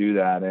person do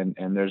that?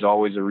 And there's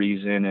always a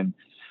reason. And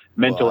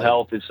mental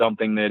health is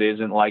something that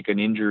isn't like an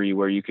injury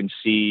where you can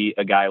see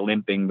a guy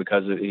limping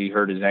because he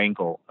hurt his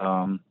ankle.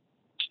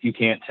 You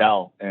can't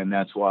tell. And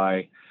that's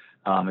why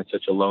it's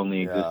such a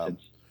lonely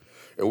existence.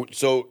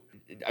 So,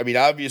 I mean,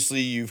 obviously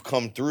you've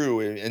come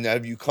through, and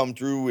have you come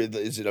through with,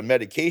 is it a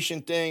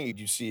medication thing? Did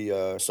you see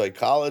a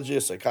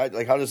psychologist? Like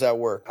how does that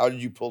work? How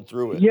did you pull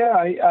through it?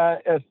 Yeah,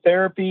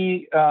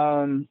 therapy,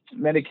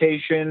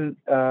 medication,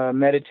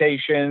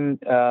 meditation,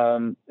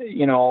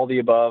 all the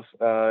above.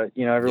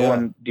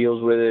 Everyone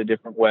deals with it a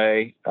different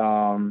way.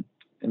 And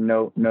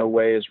no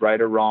way is right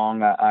or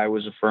wrong. I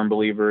was a firm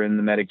believer in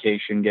the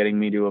medication getting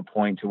me to a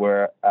point to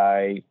where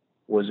I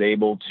was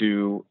able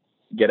to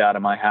get out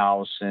of my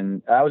house.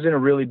 And I was in a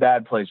really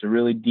bad place, a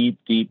really deep,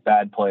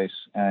 bad place.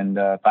 And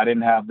if I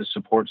didn't have the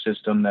support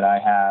system that I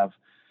have,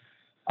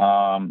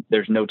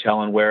 there's no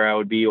telling where I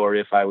would be or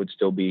if I would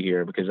still be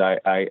here, because I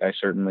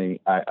truly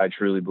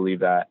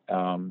believe that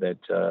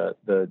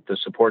the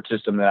support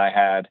system that I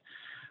had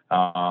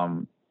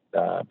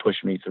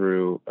pushed me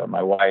through.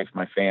 My wife,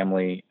 my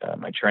family,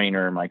 my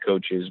trainer, my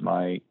coaches,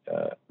 my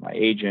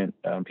agent,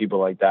 people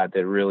like that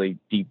really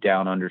deep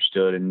down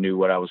understood and knew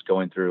what I was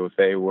going through. If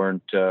they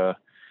weren't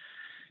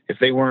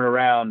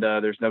around,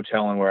 there's no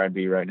telling where I'd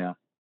be right now.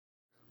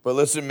 But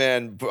listen,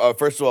 man,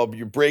 first of all,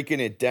 you're breaking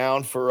it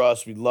down for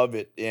us. We love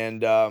it.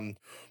 And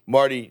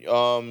Marty,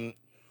 what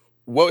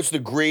was the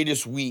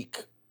greatest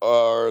week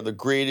or the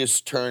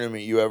greatest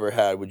tournament you ever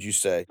had, would you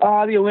say?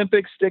 The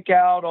Olympics stick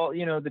out.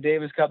 The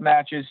Davis Cup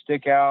matches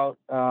stick out.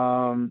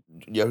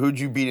 Who'd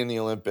you beat in the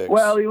Olympics?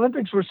 Well, the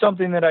Olympics were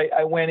something that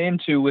I went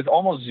into with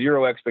almost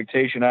zero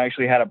expectation. I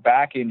actually had a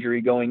back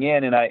injury going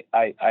in, and I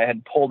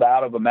had pulled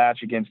out of a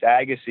match against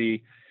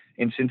Agassi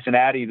in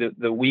Cincinnati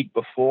the week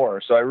before.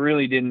 So I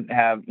really didn't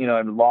have,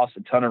 I'd lost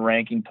a ton of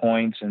ranking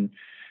points, and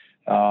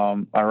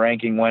my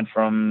ranking went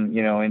from,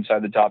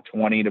 inside the top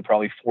 20 to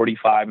probably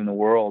 45 in the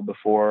world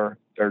before,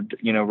 or,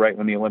 right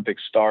when the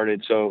Olympics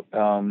started. So,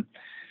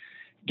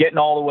 getting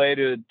all the way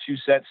to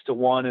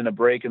 2-1 and a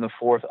break in the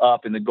fourth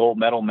up in the gold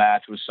medal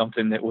match was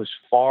something that was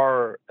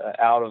far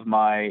out of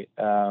my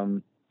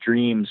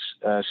dreams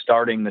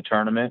starting the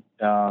tournament.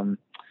 And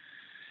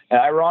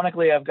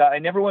ironically, I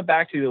never went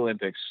back to the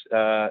Olympics.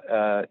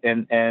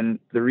 And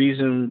the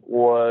reason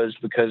was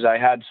because I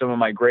had some of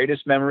my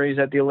greatest memories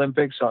at the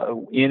Olympics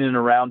in and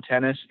around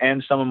tennis,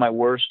 and some of my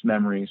worst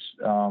memories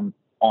on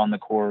the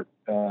court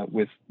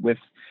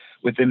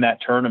within that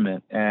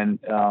tournament. And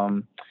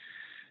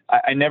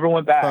I never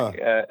went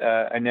back.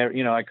 I never,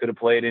 I could have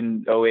played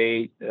in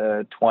 08,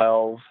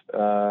 12,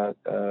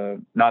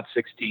 not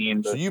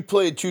 16. But so you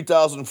played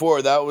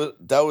 2004. That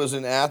was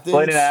in Athens.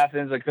 Played in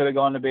Athens. I could have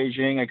gone to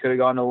Beijing. I could have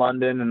gone to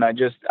London, and I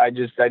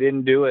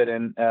didn't do it.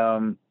 And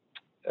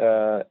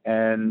I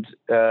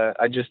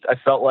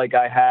felt like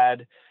I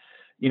had,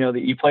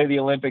 that you play the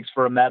Olympics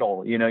for a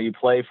medal. You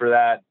play for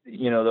that.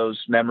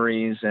 Those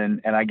memories,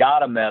 and I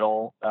got a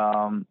medal.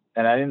 And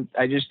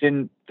I just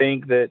didn't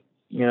think that.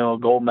 A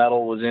gold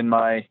medal was in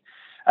I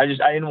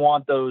didn't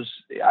want those.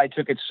 I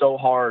took it so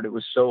hard. It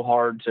was so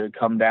hard to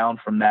come down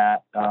from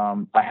that.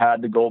 I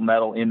had the gold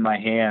medal in my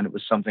hand. It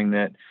was something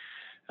that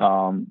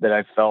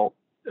I felt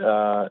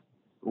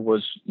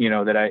was,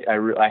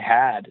 that I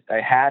had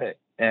it,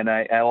 and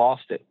I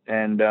lost it.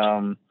 And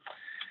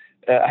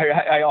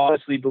I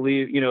honestly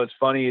believe, it's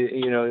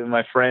funny,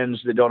 my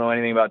friends that don't know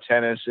anything about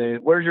tennis,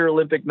 where's your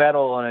Olympic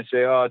medal? And I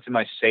say, oh, it's in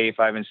my safe.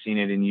 I haven't seen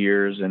it in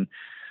years. And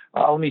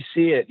let me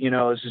see it.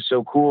 This is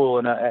so cool.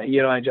 And,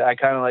 I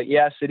kind of like,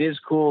 yes, it is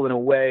cool in a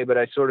way, but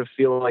I sort of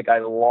feel like I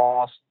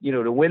lost,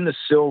 to win the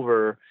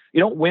silver. You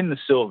don't win the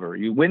silver.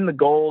 You win the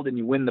gold and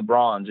you win the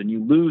bronze, and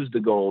you lose the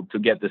gold to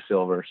get the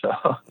silver. So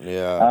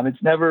yeah,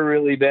 it's never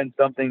really been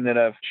something that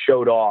I've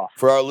showed off.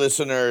 For our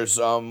listeners,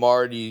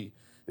 Marty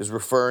is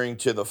referring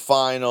to the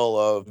final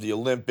of the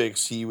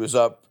Olympics. He was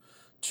up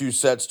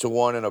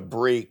 2-1 in a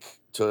break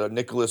to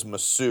Nicolas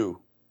Massu.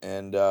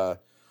 And,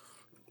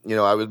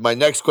 my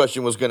next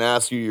question was going to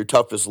ask you your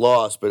toughest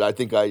loss, but I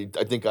think I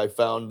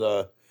found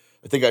the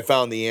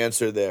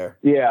answer there.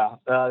 Yeah,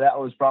 that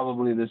was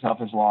probably the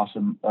toughest loss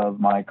of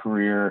my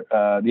career.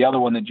 The other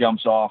one that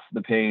jumps off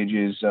the page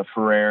is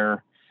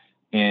Ferrer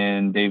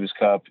in Davis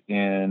Cup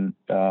in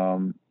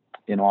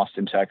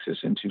Austin, Texas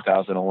in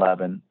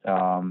 2011.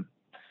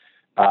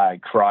 I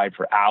cried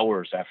for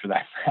hours after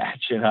that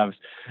match, and I was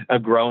a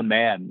grown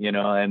man,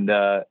 and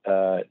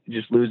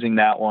just losing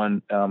that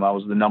one. I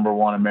was the number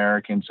one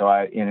American, so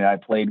I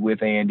played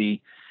with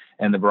Andy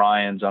and the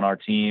Bryans on our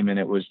team, and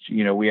it was,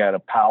 we had a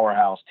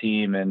powerhouse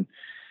team, and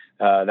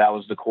that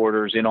was the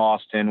quarters in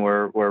Austin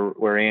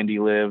where Andy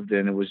lived,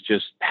 and it was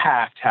just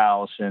packed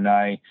house, and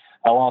I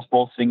lost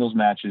both singles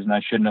matches, and I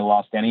shouldn't have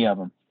lost any of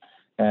them,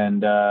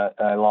 and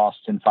I lost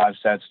in 5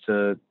 sets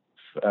to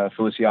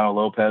Feliciano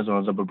Lopez when I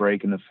was up a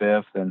break in the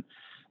 5th, and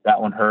that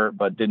one hurt,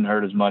 but didn't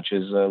hurt as much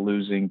as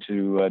losing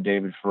to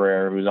David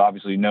Ferrer, who's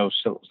obviously no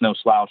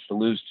slouch to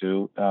lose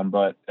to,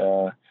 but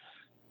that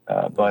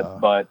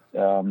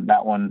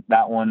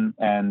one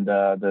and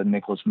the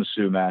Nicolas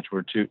Massu match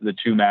were the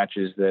two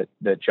matches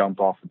that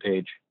jump off the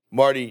page.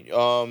 Marty,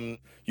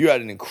 you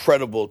had an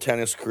incredible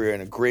tennis career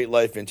and a great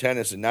life in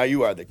tennis, and now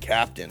you are the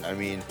captain. I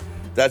mean,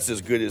 that's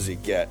as good as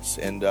it gets,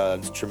 and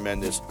it's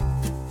tremendous.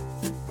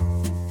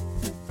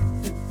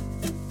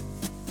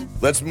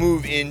 Let's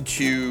move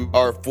into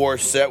our 4th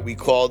set. We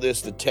call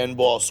this the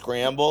 10-ball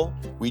scramble.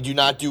 We do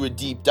not do a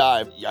deep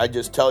dive.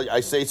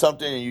 I say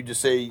something and you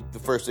just say the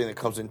first thing that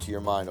comes into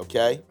your mind,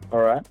 okay? All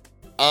right.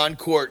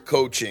 On-court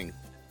coaching.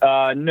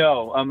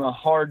 No, I'm a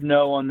hard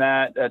no on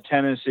that.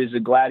 Tennis is a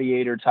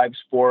gladiator type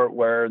sport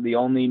where the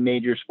only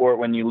major sport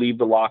when you leave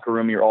the locker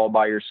room, you're all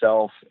by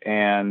yourself.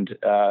 And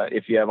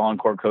if you have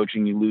on-court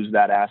coaching, you lose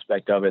that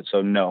aspect of it.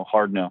 So no,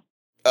 hard no.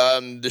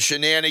 The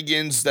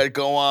shenanigans that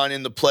go on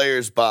in the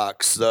players'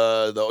 box,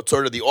 the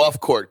sort of the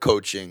off-court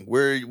coaching.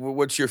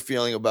 What's your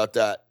feeling about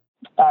that?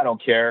 I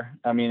don't care.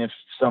 I mean, if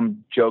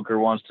some joker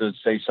wants to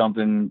say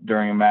something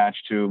during a match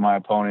to my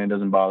opponent, it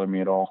doesn't bother me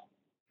at all.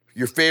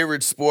 Your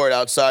favorite sport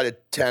outside of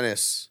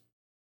tennis?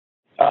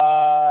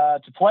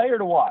 To play or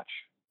to watch?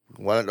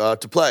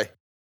 To play.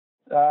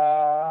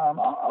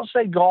 I'll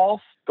say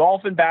golf.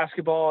 Golf and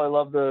basketball. I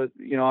love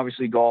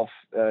obviously golf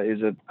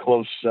is a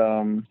close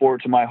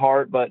sport to my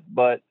heart, but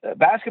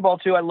basketball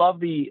too. I love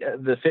the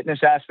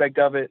fitness aspect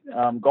of it.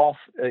 Golf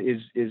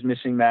is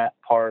missing that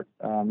part.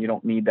 You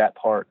don't need that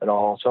part at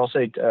all. So I'll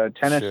say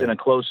tennis and a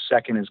close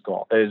second is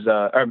golf.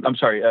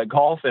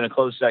 Golf and a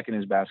close second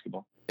is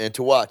basketball. And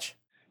to watch?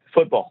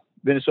 Football.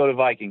 Minnesota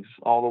Vikings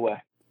all the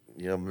way.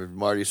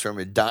 Marty's from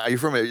Edina. Are you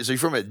from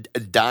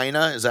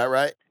Edina? Is that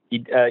right?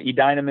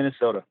 Edina,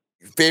 Minnesota.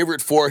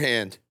 Favorite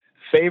forehand?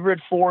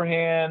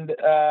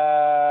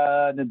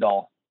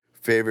 Nadal.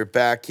 Favorite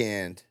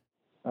backhand?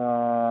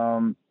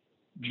 Djokovic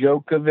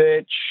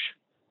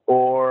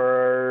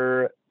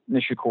or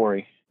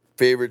Nishikori.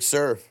 Favorite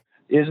serve?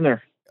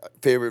 Isner.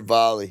 Favorite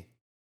volley?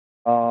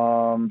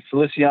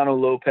 Feliciano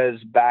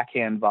Lopez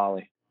backhand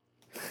volley.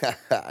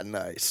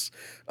 Nice.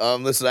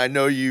 Listen, I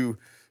know you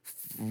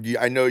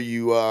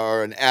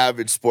are an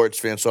avid sports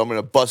fan, so I'm going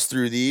to bust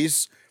through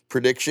these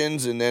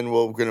predictions, and then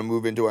we're going to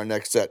move into our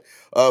next set.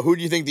 Who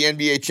do you think the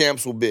NBA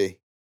champs will be?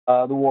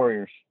 The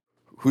Warriors.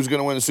 Who's going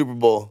to win the Super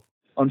Bowl?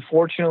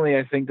 Unfortunately,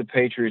 I think the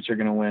Patriots are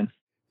going to win.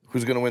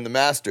 Who's going to win the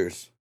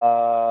Masters?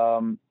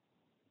 Rory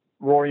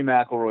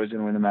McIlroy is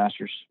going to win the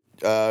Masters.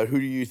 Who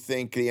do you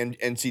think the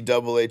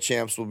NCAA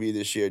champs will be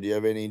this year? Do you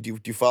have any? Do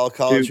you follow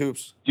college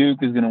hoops? Duke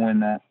is going to win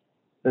that.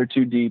 They're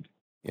too deep.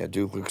 Yeah,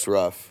 Duke looks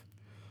rough.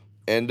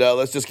 And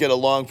let's just get a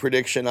long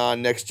prediction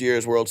on next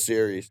year's World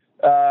Series.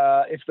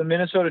 If the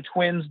Minnesota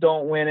Twins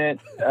don't win it,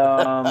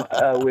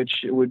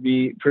 which would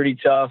be pretty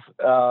tough,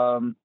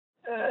 the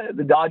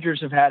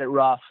Dodgers have had it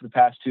rough the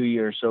past 2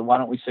 years, so why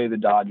don't we say the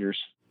Dodgers?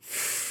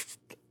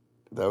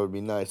 That would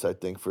be nice, I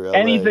think, for LA.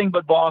 Anything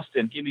but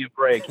Boston. Give me a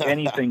break.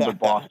 Anything but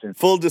Boston.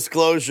 Full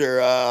disclosure,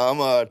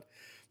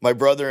 my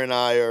brother and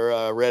I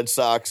are Red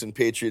Sox and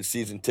Patriots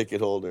season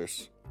ticket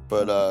holders.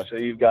 But so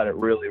you've got it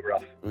really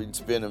rough. It's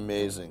been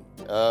amazing.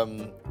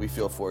 We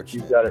feel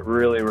fortunate. You've got it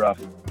really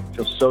rough. I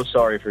feel so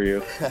sorry for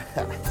you.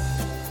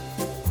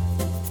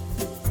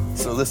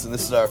 So listen,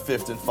 this is our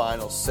 5th and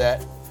final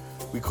set.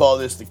 We call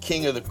this the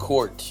King of the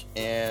Court.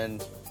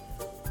 And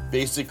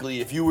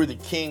basically, if you were the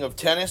king of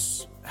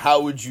tennis, how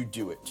would you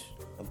do it?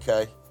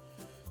 Okay?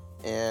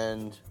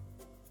 And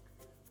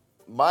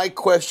My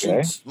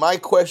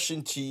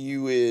question to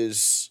you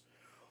is,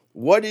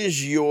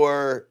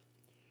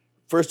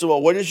 first of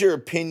all, what is your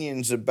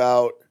opinions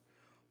about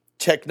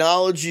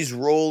technology's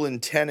role in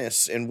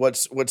tennis and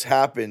what's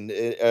happened?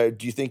 Do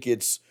you think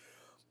it's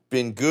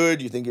been good?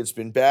 Do you think it's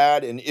been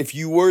bad? And if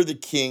you were the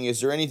king, is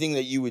there anything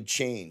that you would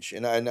change?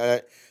 And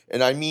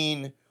I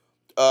mean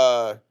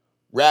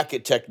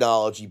racket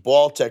technology,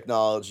 ball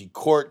technology,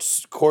 court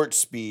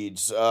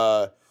speeds,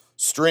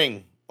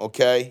 string,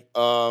 okay?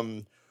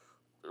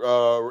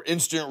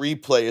 Instant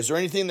replay. Is there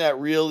anything that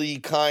really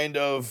kind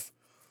of,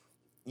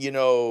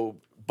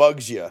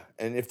 bugs you?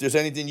 And if there's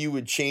anything you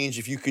would change,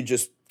 if you could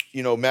just,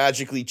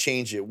 magically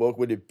change it, what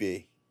would it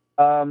be?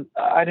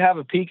 I'd have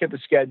a peek at the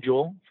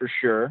schedule for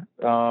sure.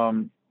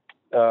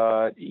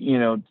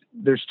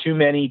 There's too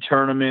many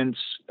tournaments.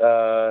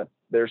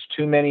 There's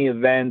too many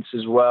events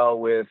as well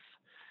with,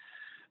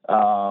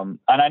 and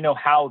I know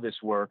how this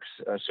works,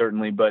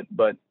 certainly, but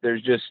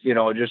there's just,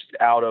 just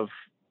out of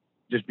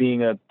just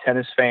being a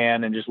tennis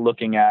fan and just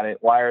looking at it,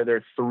 why are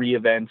there 3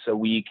 events a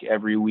week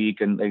every week,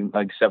 and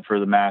except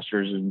for the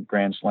Masters and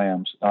Grand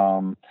Slams?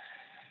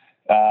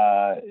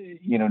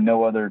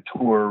 No other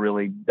tour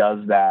really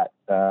does that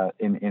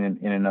in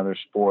another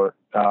sport.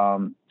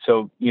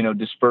 So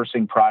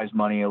dispersing prize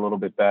money a little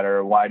bit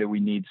better. Why do we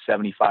need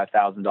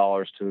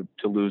 $75,000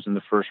 to lose in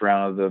the first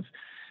round of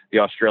the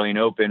Australian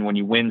Open when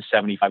you win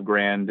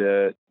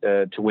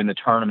 $75,000 to win the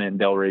tournament in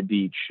Delray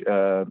Beach?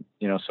 So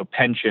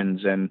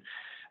pensions and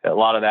a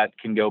lot of that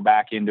can go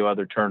back into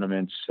other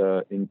tournaments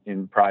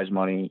in prize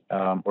money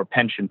or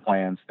pension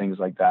plans, things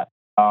like that.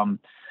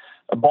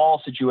 A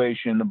ball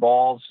situation, the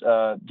balls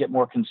get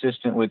more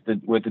consistent with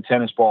the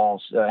tennis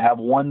balls. Have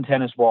one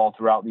tennis ball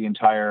throughout the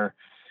entire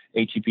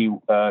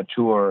ATP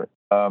tour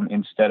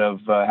instead of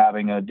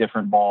having a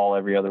different ball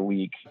every other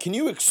week. Can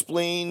you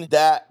explain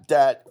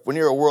that when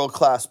you're a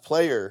world-class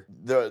player,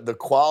 the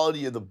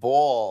quality of the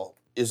ball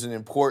is an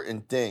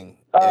important thing?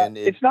 And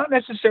it's not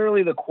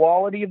necessarily the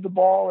quality of the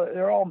ball.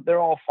 They're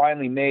all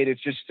finely made.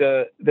 It's just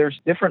there's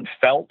different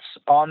felts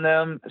on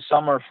them.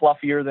 Some are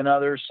fluffier than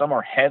others. Some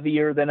are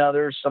heavier than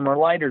others. Some are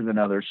lighter than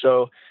others.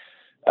 So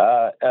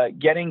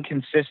getting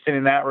consistent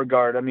in that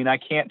regard. I mean, I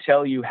can't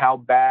tell you how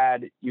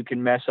bad you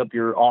can mess up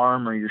your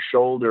arm or your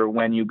shoulder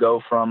when you go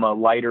from a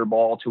lighter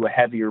ball to a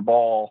heavier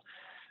ball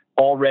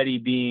already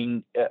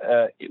being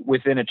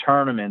within a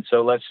tournament.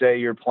 So let's say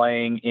you're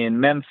playing in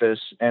Memphis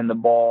and the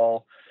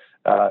ball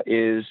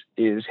is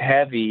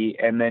heavy,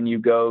 and then you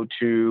go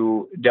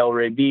to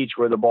Delray Beach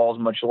where the ball's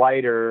much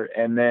lighter,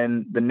 and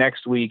then the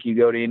next week you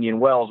go to Indian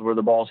Wells where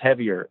the ball's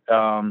heavier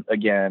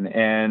again.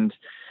 And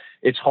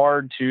it's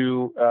hard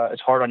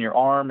on your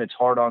arm, it's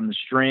hard on the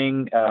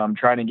string,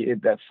 trying to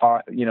get that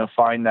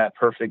find that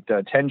perfect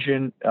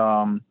tension.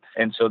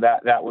 And so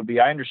that would be,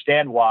 I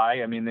understand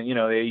why. I mean,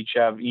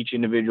 each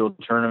individual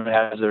tournament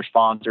has their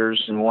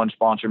sponsors, and one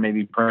sponsor may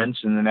be Prince,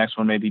 and the next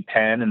one may be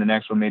Penn, and the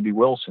next one may be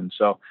Wilson.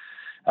 So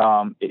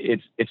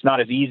it's not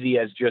as easy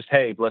as just,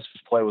 hey, let's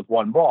just play with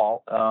one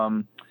ball.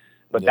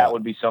 But that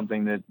would be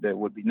something that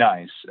would be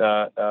nice.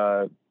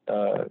 And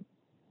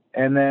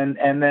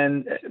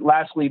then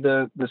lastly,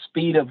 the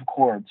speed of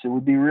courts. It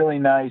would be really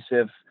nice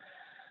if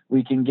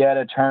we can get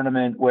a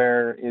tournament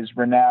where is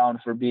renowned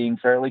for being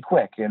fairly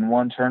quick, and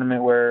one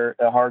tournament where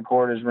a hard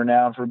court is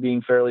renowned for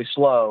being fairly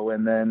slow.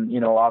 And then,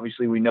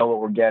 obviously we know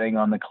what we're getting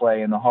on the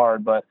clay and the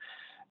hard, but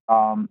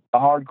the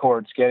hard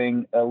court's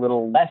getting a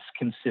little less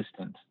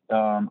consistent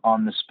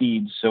on the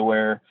speed. So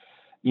where,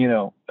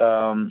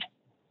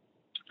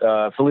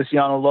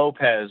 Feliciano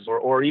Lopez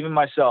or even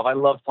myself, I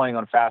love playing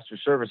on faster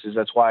surfaces.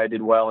 That's why I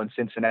did well in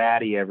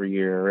Cincinnati every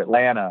year, or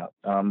Atlanta.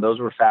 Those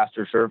were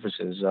faster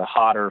surfaces,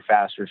 hotter,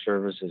 faster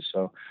surfaces.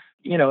 So,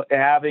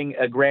 having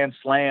a Grand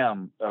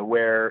Slam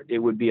where it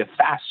would be a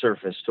fast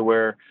surface to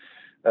where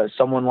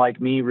someone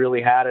like me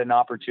really had an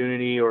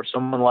opportunity, or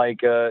someone like,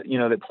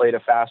 that played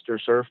a faster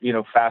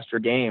faster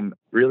game,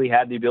 really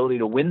had the ability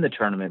to win the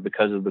tournament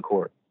because of the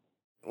court.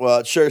 Well,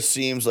 it sure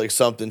seems like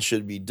something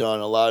should be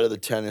done. A lot of the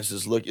tennis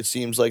it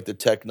seems like the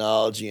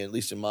technology, at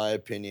least in my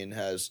opinion,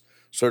 has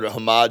sort of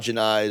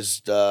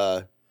homogenized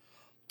the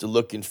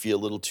look and feel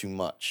a little too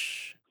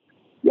much.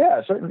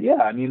 Yeah, certainly.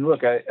 Yeah. I mean, look,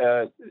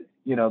 there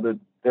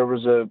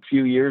was a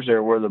few years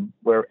there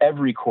where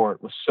every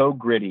court was so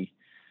gritty.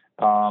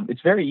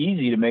 It's very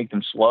easy to make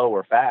them slow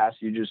or fast.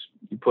 You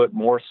put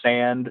more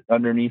sand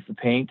underneath the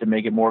paint to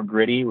make it more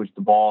gritty, which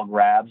the ball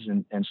grabs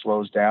and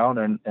slows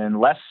down, and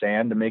less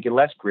sand to make it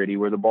less gritty,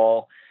 where the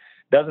ball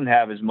doesn't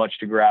have as much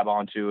to grab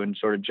onto and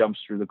sort of jumps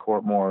through the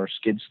court more, or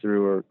skids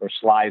through or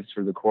slides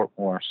through the court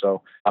more.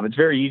 So it's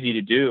very easy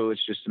to do.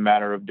 It's just a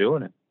matter of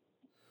doing it.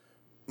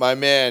 My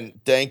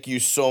man, thank you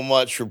so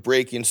much for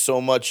breaking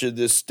so much of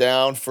this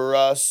down for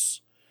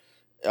us.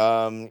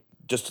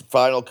 Just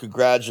final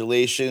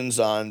congratulations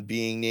on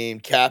being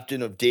named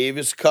captain of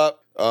Davis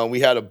Cup. We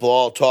had a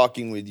ball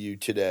talking with you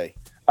today.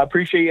 I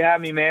appreciate you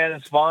having me, man.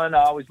 It's fun.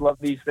 I always love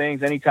these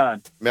things.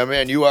 Anytime. My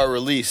man, you are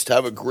released.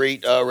 Have a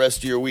great rest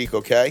of your week,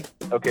 okay?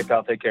 Okay,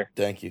 pal. Take care.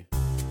 Thank you.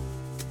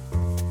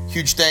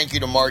 Huge thank you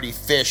to Marty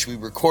Fish. We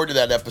recorded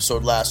that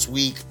episode last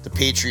week. The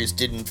Patriots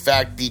did in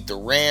fact beat the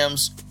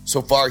Rams.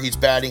 So far he's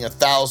batting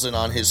 1,000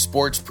 on his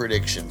sports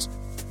predictions.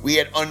 We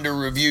at Under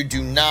Review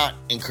do not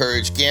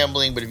encourage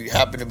gambling, but if you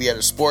happen to be at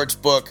a sports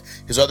book,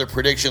 his other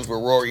predictions were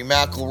Rory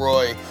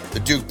McIlroy,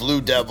 the Duke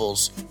Blue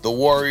Devils, the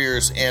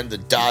Warriors, and the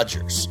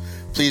Dodgers.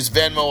 Please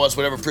Venmo us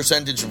whatever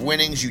percentage of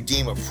winnings you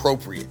deem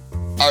appropriate.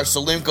 Our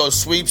Solimco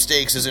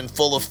sweepstakes is in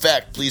full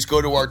effect. Please go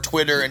to our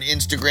Twitter and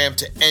Instagram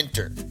to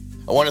enter.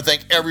 I want to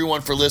thank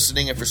everyone for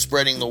listening and for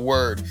spreading the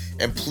word.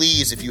 And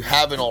please, if you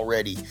haven't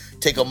already,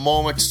 take a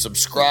moment to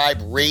subscribe,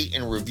 rate,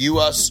 and review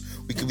us.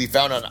 We can be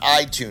found on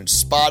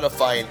iTunes,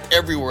 Spotify, and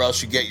everywhere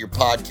else you get your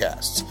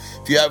podcasts.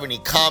 If you have any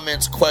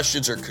comments,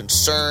 questions, or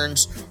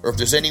concerns, or if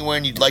there's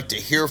anyone you'd like to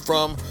hear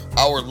from,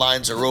 our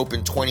lines are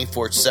open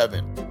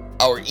 24/7.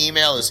 Our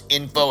email is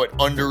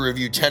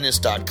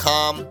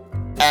info@underreviewtennis.com.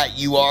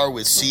 @UR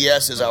with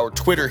CS is our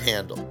Twitter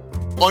handle.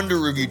 Under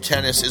Review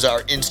Tennis is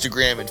our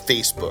Instagram and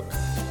Facebook.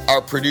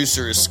 Our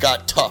producer is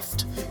Scott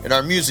Tuft, and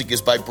our music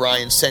is by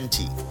Brian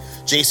Senti.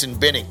 Jason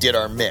Binnick did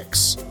our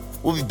mix.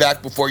 We'll be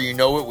back before you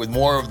know it with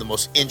more of the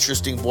most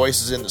interesting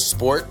voices in the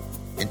sport.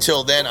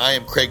 Until then, I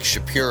am Craig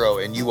Shapiro,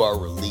 and you are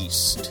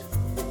released.